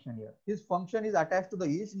have mentioned here. This function is attached to the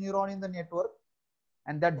each neuron in the network,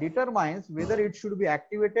 and that determines whether it should be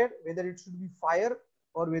activated, whether it should be fire,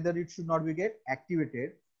 or whether it should not be get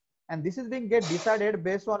activated. And this is being get decided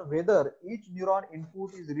based on whether each neuron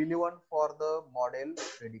input is relevant for the model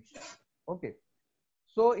prediction. Okay.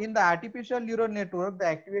 So in the artificial neural network, the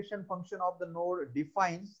activation function of the node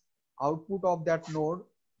defines output of that node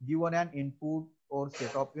given an input or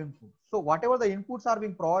set of inputs. So whatever the inputs are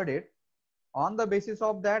being provided, on the basis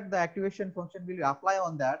of that, the activation function will apply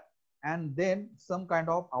on that, and then some kind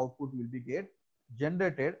of output will be get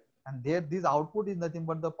generated, and there this output is nothing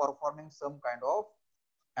but the performing some kind of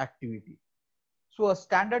activity. So a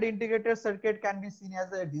standard integrated circuit can be seen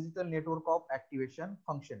as a digital network of activation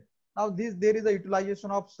function. Now there is a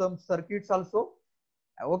utilization of some circuits also.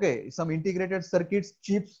 Okay, some integrated circuits,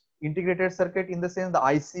 chips, integrated circuit in the sense the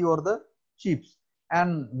IC or the chips,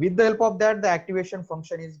 and with the help of that, the activation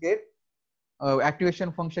function is get in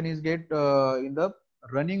the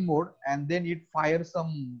running mode, and then it fires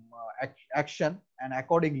some action, and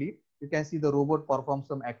accordingly you can see the robot perform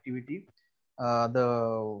some activity.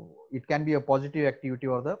 It can be a positive activity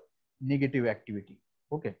or the negative activity.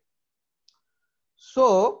 Okay,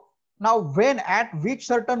 so now when at which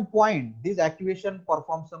certain point this activation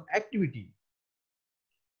performs some activity,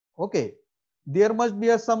 okay, there must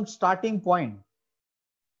be some starting point.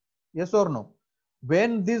 Yes or no?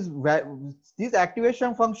 When this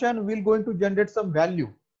activation function will going to generate some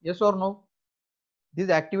value. Yes or no? This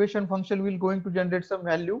activation function will going to generate some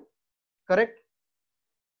value. Correct?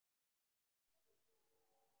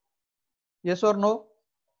 Yes or no?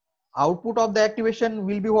 Output of the activation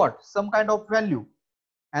will be what? Some kind of value.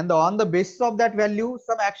 And on the basis of that value,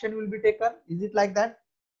 some action will be taken. Is it like that?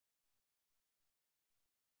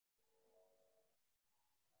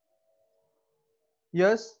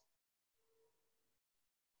 Yes.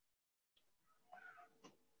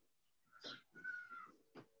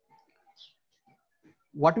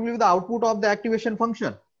 What will be the output of the activation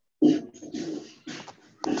function?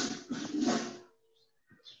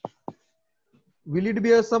 Will it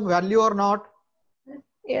be some value or not?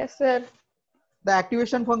 Yes, sir. The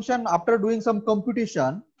activation function, after doing some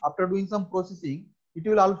computation, after doing some processing, it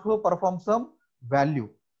will also perform some value.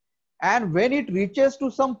 And when it reaches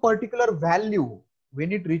to some particular value,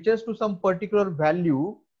 then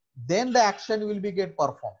the action will be get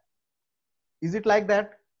performed. Is it like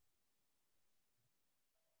that?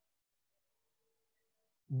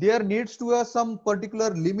 There needs to be some particular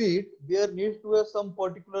limit, there needs to be some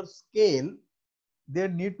particular scale, there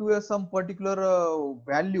need to be some particular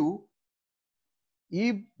value.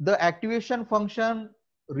 If the activation function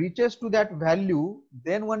reaches to that value,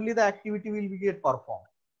 then only the activity will be get performed.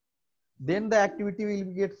 Then the activity will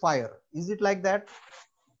be get fire. Is it like that?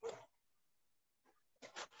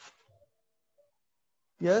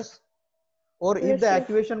 Yes. Or if Yes, the sir.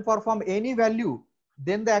 activation perform any value,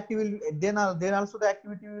 then the activity then also the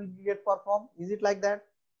activity will get performed. Is it like that?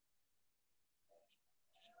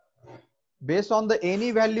 Based on the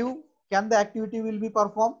any value, can the activity will be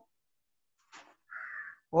performed,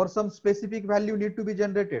 or some specific value need to be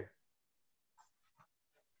generated?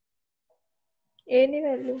 Any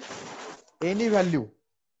value. Any value.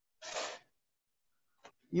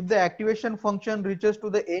 If the activation function reaches to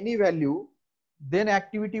the any value, then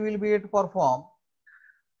activity will be performed.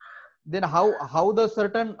 Then how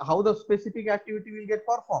the specific activity will get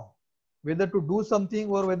performed, whether to do something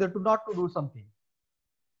or whether to not to do something.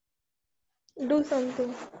 Do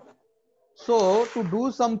something. So to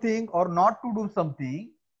do something or not to do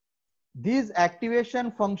something, this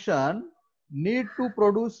activation function need to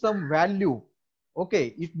produce some value.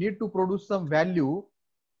 Okay, it need to produce some value,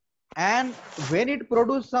 and when it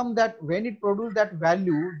produce that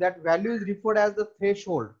value, that value is referred as the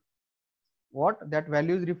threshold. What that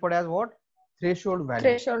value is referred as? What? Threshold value.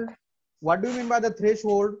 Threshold. What do you mean by the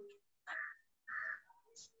threshold?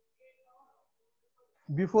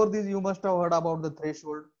 Before this, you must have heard about the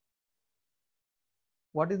threshold.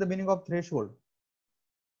 What is the meaning of threshold?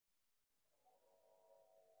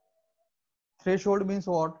 Threshold means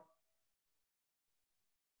what?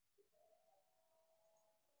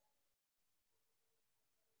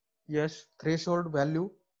 Yes, threshold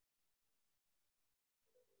value.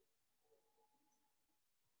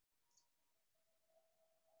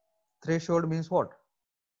 Threshold means what?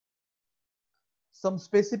 Some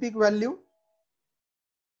specific value.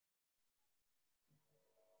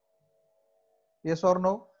 Yes or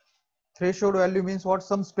no? Threshold value means what?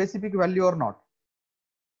 Some specific value or not?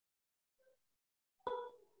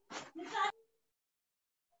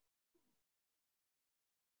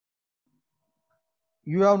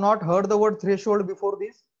 You have not heard the word threshold before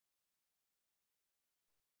this?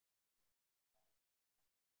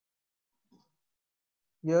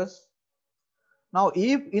 Yes. Now,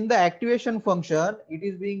 if in the activation function it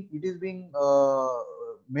is being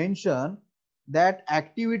mentioned that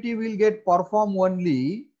activity will get performed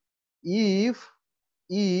only if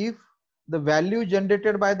the value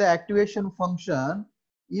generated by the activation function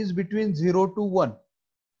is between 0 to 1.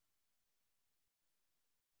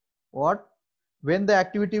 What? When the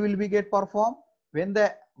activity will be get performed? When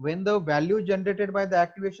the value generated by the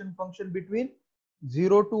activation function between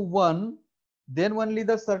 0 to 1, then only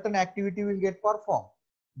the certain activity will get performed.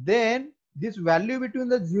 Then this value between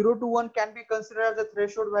the 0 to 1 can be considered as a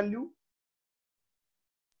threshold value.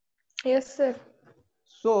 Yes, sir.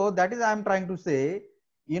 So that is I am trying to say,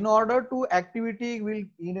 in order to activity will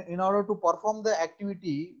in order to perform the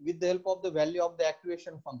activity with the help of the value of the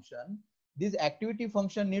activation function, this activity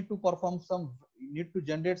function need to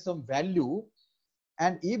generate some value,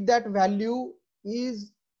 and if that value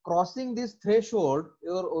is crossing this threshold,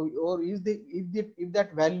 or if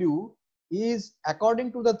that value is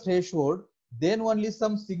according to the threshold, then only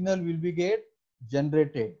some signal will be get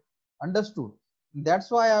generated. Understood? That's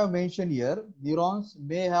why I have mentioned here neurons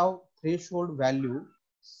may have threshold value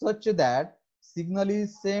such that signal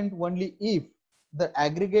is sent only if the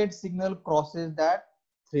aggregate signal crosses that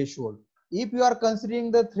threshold. If you are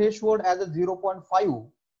considering the threshold as a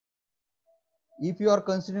 0.5, if you are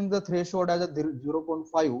considering the threshold as a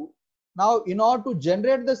 0.5, now in order to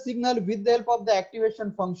generate the signal with the help of the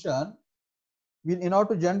activation function,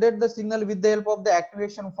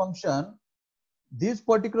 this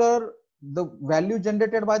particular the value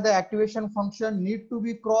generated by the activation function need to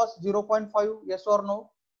be crossed 0.5, yes or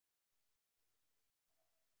no?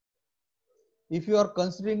 If you are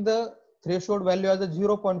considering the threshold value as a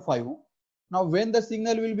 0.5, now when the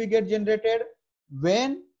signal will be get generated?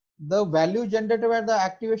 When the value generated by the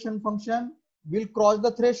activation function will cross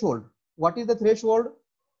the threshold. What is the threshold?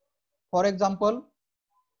 For example,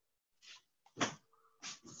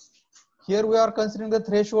 here we are considering the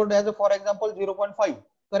threshold as a, for example, 0.5,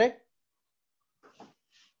 correct?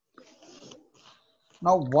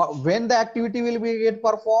 Now when the activity will be get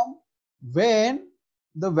performed? When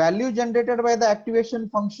the value generated by the activation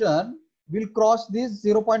function will cross this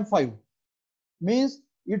 0.5, means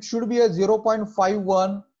it should be a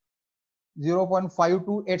 0.51,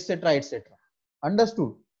 0.52, etc., etc.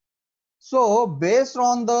 Understood? So based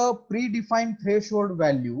on the predefined threshold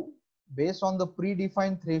value,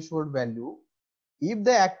 if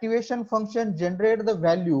the activation function generate the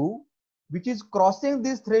value which is crossing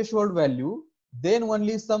this threshold value, then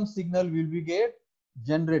only some signal will be get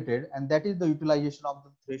generated, and that is the utilization of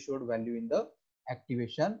the threshold value in the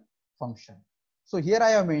activation function. So here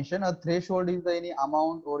I have mentioned a threshold is the any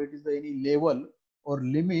amount, or it is the any level or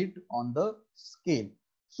limit on the scale.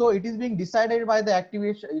 So it is being decided by the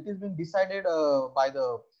activation, it is being decided by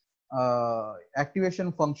the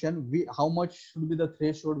activation function, how much should be the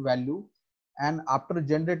threshold value, and after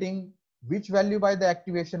generating which value by the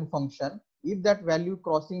activation function, if that value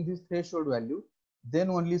crossing this threshold value, then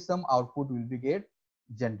only some output will be get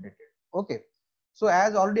generated. Okay, so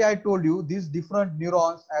as already I told you, these different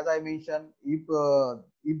neurons, as I mentioned,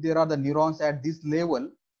 if there are the neurons at this level,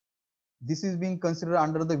 this is being considered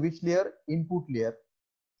under the which layer? Input layer.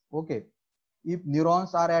 Okay, if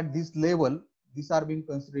neurons are at this level, these are being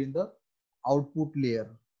considered in the output layer.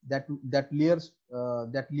 That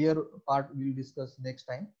layer part we will discuss next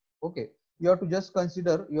time. Okay, you have to just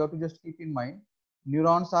consider, you have to just keep in mind,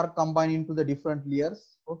 neurons are combined into the different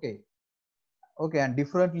layers. Okay, and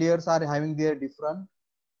different layers are having their different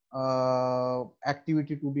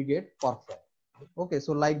activity to be get performed. Okay,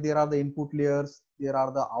 so like there are the input layers, there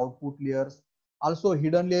are the output layers, also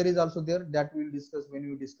hidden layer is also there, that we will discuss when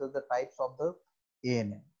we discuss the types of the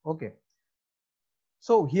ANN. Okay,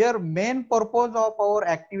 so here main purpose of our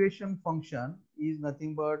activation function is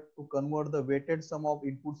nothing but to convert the weighted sum of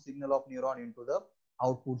input signal of neuron into the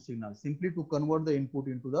output signal, simply to convert the input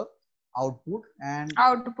into the output, and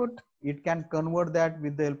it can convert that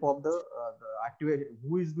with the help of the activation.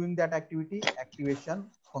 Who is doing that activity? Activation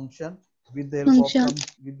function, with the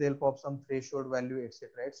help of some threshold value, etc.,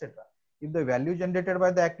 etc. If the value generated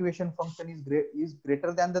by the activation function is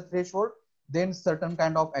greater than the threshold, then certain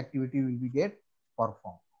kind of activity will be get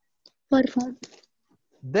performed.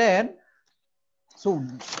 Then, so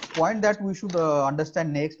point that we should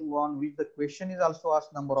understand next one, which the question is also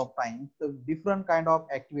asked number of times, the different kind of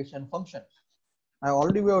activation functions. I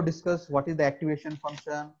already we have discussed what is the activation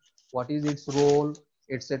function, what is its role,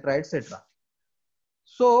 etc., etc.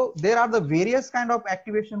 So there are the various kind of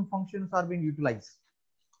activation functions are being utilized.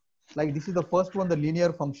 Like this is the first one, the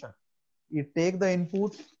linear function. It take the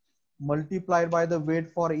input multiplied by the weight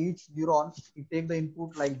for each neuron. It take the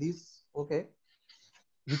input like this. Okay,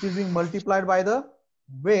 which is being multiplied by the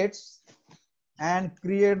weights and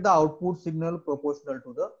create the output signal proportional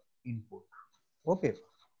to the input. Okay.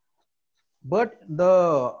 But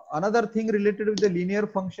the another thing related with the linear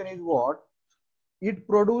function is what? It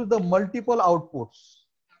produces the multiple outputs.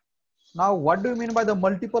 Now, what do you mean by the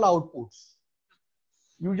multiple outputs?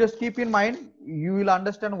 You just keep in mind, you will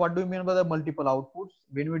understand what do you mean by the multiple outputs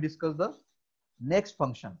when we discuss the next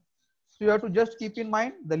function. So you have to just keep in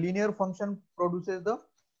mind the linear function produces the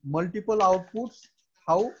multiple outputs.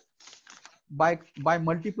 How? By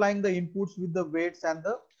multiplying the inputs with the weights and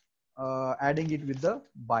the adding it with the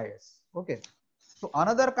bias. Okay. So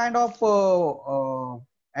another kind of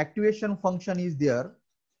activation function is there,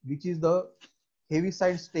 which is the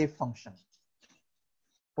Heaviside step function.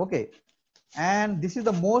 Okay. And this is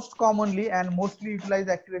the most commonly and mostly utilized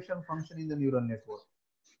activation function in the neural network.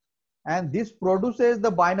 And this produces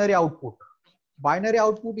the binary output. Binary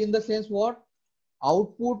output in the sense what?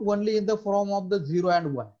 Output only in the form of the 0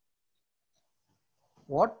 and 1.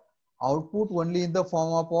 What? Output only in the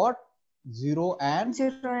form of what? 0 and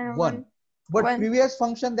 1. But previous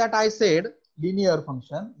function that I said, linear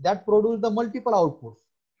function, that produces the multiple outputs.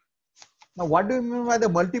 Now, what do you mean by the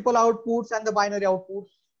multiple outputs and the binary outputs?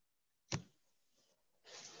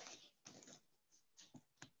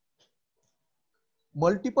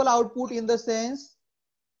 Multiple output in the sense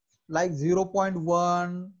like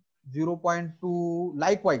 0.1, 0.2,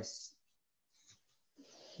 likewise.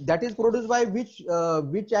 That is produced by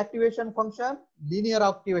which activation function? Linear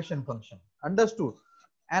activation function. Understood?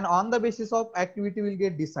 And on the basis of activity will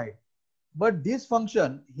get decided. But this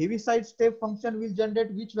function, Heaviside step function, will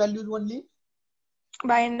generate which values only?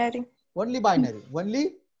 Binary. Only binary.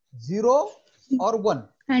 Only 0 or 1.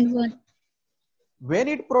 And 1. When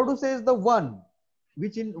it produces the 1,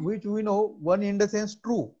 which we know 1 in the sense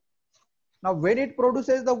true. Now when it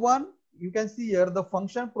produces the 1, you can see here the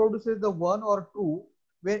function produces the 1 or 2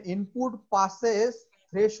 when input passes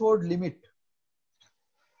threshold limit.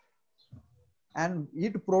 And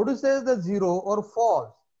it produces the 0 or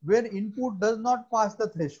false when input does not pass the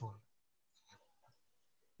threshold.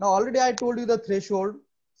 Now already I told you the threshold,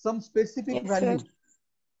 some specific value. Sir.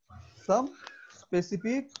 Some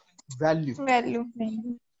specific value.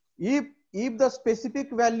 If the specific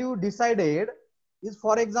value decided is,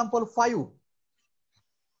 for example, 5.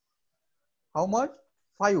 How much?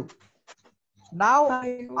 5. Now,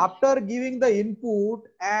 5. After giving the input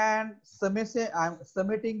and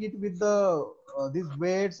summating it with the these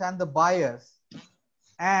weights and the bias,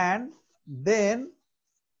 and then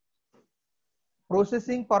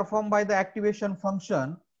processing performed by the activation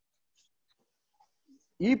function,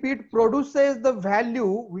 if it produces the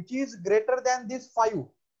value which is greater than this 5,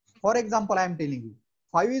 for example, I am telling you,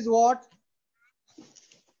 5 is what?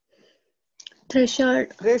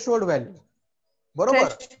 Threshold value.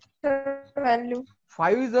 Barabar? Threshold value.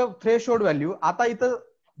 5 is a threshold value. Ata ita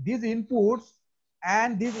these inputs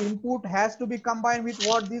and this input has to be combined with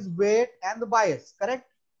what? This weight and the bias, correct?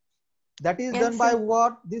 That is done by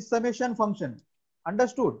what? This summation function.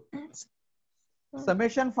 Understood?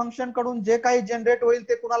 Summation function कडून जे काही generate होईल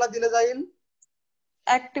ते कुणाला दिले जाईल?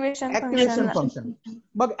 Activation function.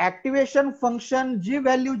 मग activation function जी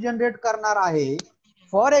value generate करणार आहे,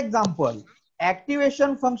 for example,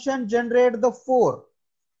 activation function generate the 4.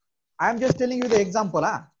 I am just telling you the example.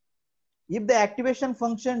 If the activation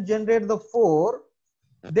function generate the 4,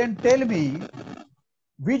 then tell me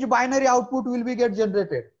which binary output will be get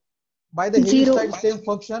generated by the Heaviside step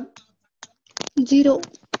function? 0.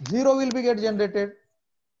 0 will be get generated.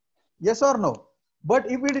 Yes or no? But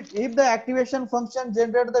if the activation function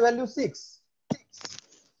generate the value 6,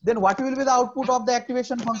 then what will be the output of the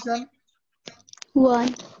activation function?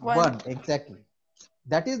 1. 1, exactly.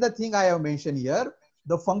 That is the thing I have mentioned here.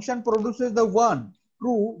 The function produces the 1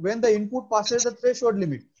 true when the input passes the threshold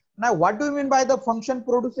limit. Now, what do you mean by the function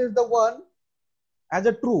produces the 1 as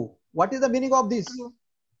a true? What is the meaning of this?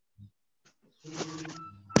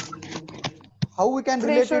 How we can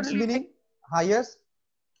relate its meaning? Yes.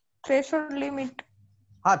 Threshold limit.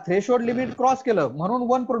 Threshold limit cross केलं म्हणून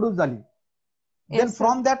 1 produce झाली. Then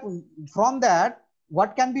from that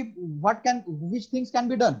which things can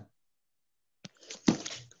be done?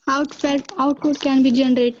 Output can be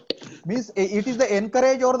generated. Means it is the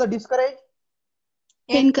encourage or the discourage?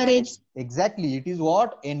 Encourage. Exactly. It is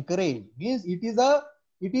what? Encourage. Means it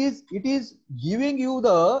is giving you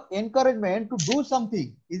the encouragement to do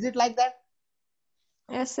something. Is it like that?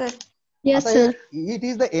 Yes, sir. Yes, sir. It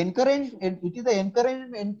is the encouragement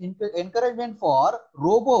for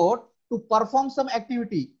robot to perform some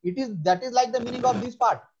activity. That is like the meaning of this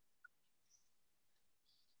part.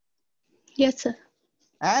 Yes, sir.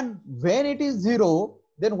 And when it is 0,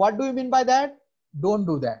 Then what do you mean by that? Don't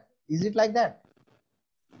do that. Is it like that?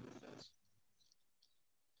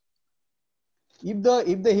 If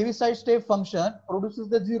the Heaviside step function produces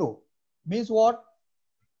the 0, means what?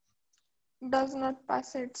 Does not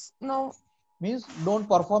pass its no. Means don't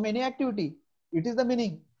perform any activity. It is the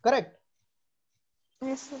meaning, correct?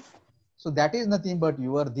 Yes, sir. So that is nothing but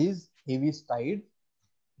this Heaviside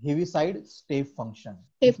step function.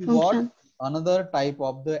 Step This is what? function. Another type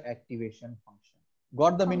of the activation function.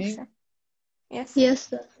 Got the meaning? Function. Yes, sir. Yes,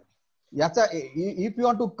 sir. याचा if you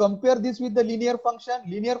want to compare this with the linear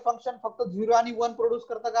function फक्त 0 आणि 1 produce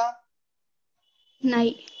करता का?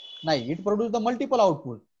 नाही. नाही, it produce the multiple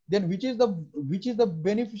output. Then which is the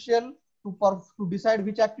beneficial to decide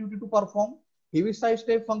which activity to perform? Heaviside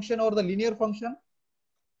step function or the linear function?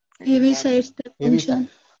 Heaviside step Heaviside. function.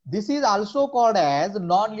 This is also called as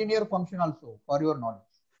non-linear function also, for your knowledge.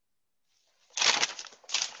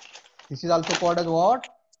 This is also called as what?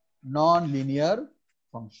 Non-linear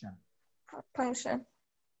function. Function.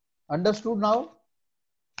 Understood now?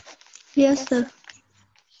 Yes, sir.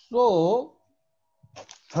 So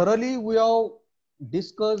thoroughly we have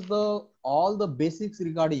discussed all the basics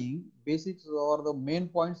or the main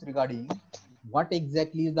points regarding what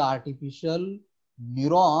exactly is the artificial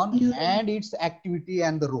neuron and its activity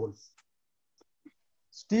and the roles.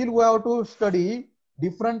 Still we have to study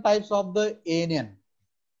different types of the ANN.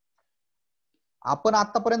 आपण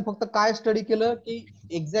आतापर्यंत फक्त काय study केलं की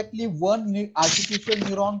exactly one artificial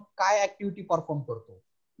neuron काय activity perform करतो?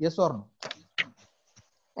 Yes or no?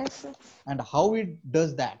 Yes, sir. And how it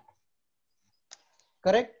does that?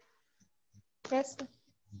 Correct? Yes, sir.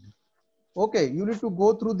 Okay, you need to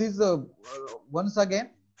go through this once again,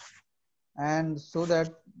 and so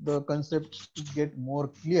that the concept get more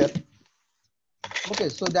clear. Okay,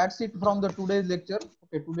 so that's it from the today's lecture.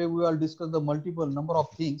 Okay, today we will discuss the multiple number of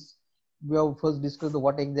things. We have first discussed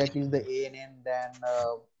what exactly is the ANN, then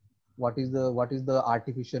what is the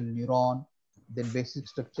artificial neuron, then basic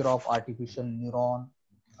structure of artificial neuron,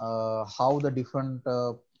 how the different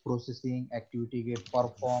processing activity get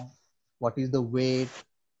performed, what is the weight,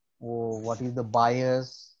 what is the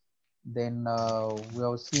bias, then we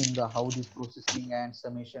have seen how this processing and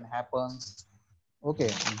summation happens.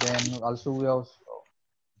 Okay, then also we have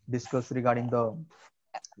discussed regarding the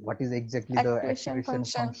what is exactly the activation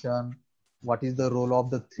function, what is the role of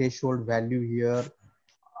the threshold value here.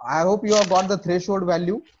 I hope you have got the threshold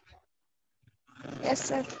value. Yes,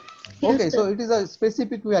 sir. Okay, Yes, so sir. it is a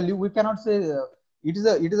specific value. We cannot say it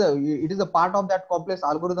is a part of that complex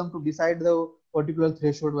algorithm to decide the particular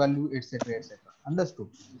threshold value, etc., etc. Understood?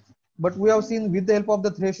 But we have seen with the help of the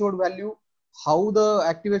threshold value how the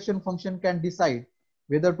activation function can decide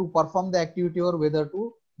whether to perform the activity or whether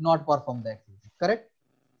to not perform the activity. Correct?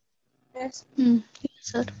 Yes. Yes,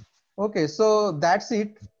 sir. Okay, so that's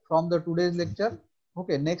it from the today's lecture.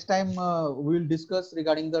 Okay, next time we will discuss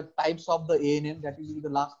regarding the types of the ANN. That will be the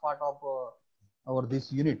last part of our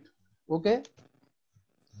this unit. Okay.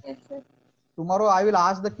 Yes, sir. Tomorrow I will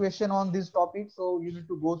ask the question on this topic, so you need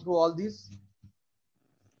to go through all this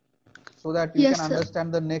so that you Yes, can sir.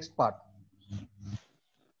 understand the next part.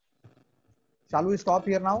 Shall we stop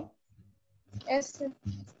here now? Yes, sir.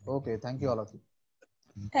 Okay, thank you all of you.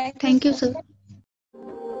 Thank Thank you, sir. sir.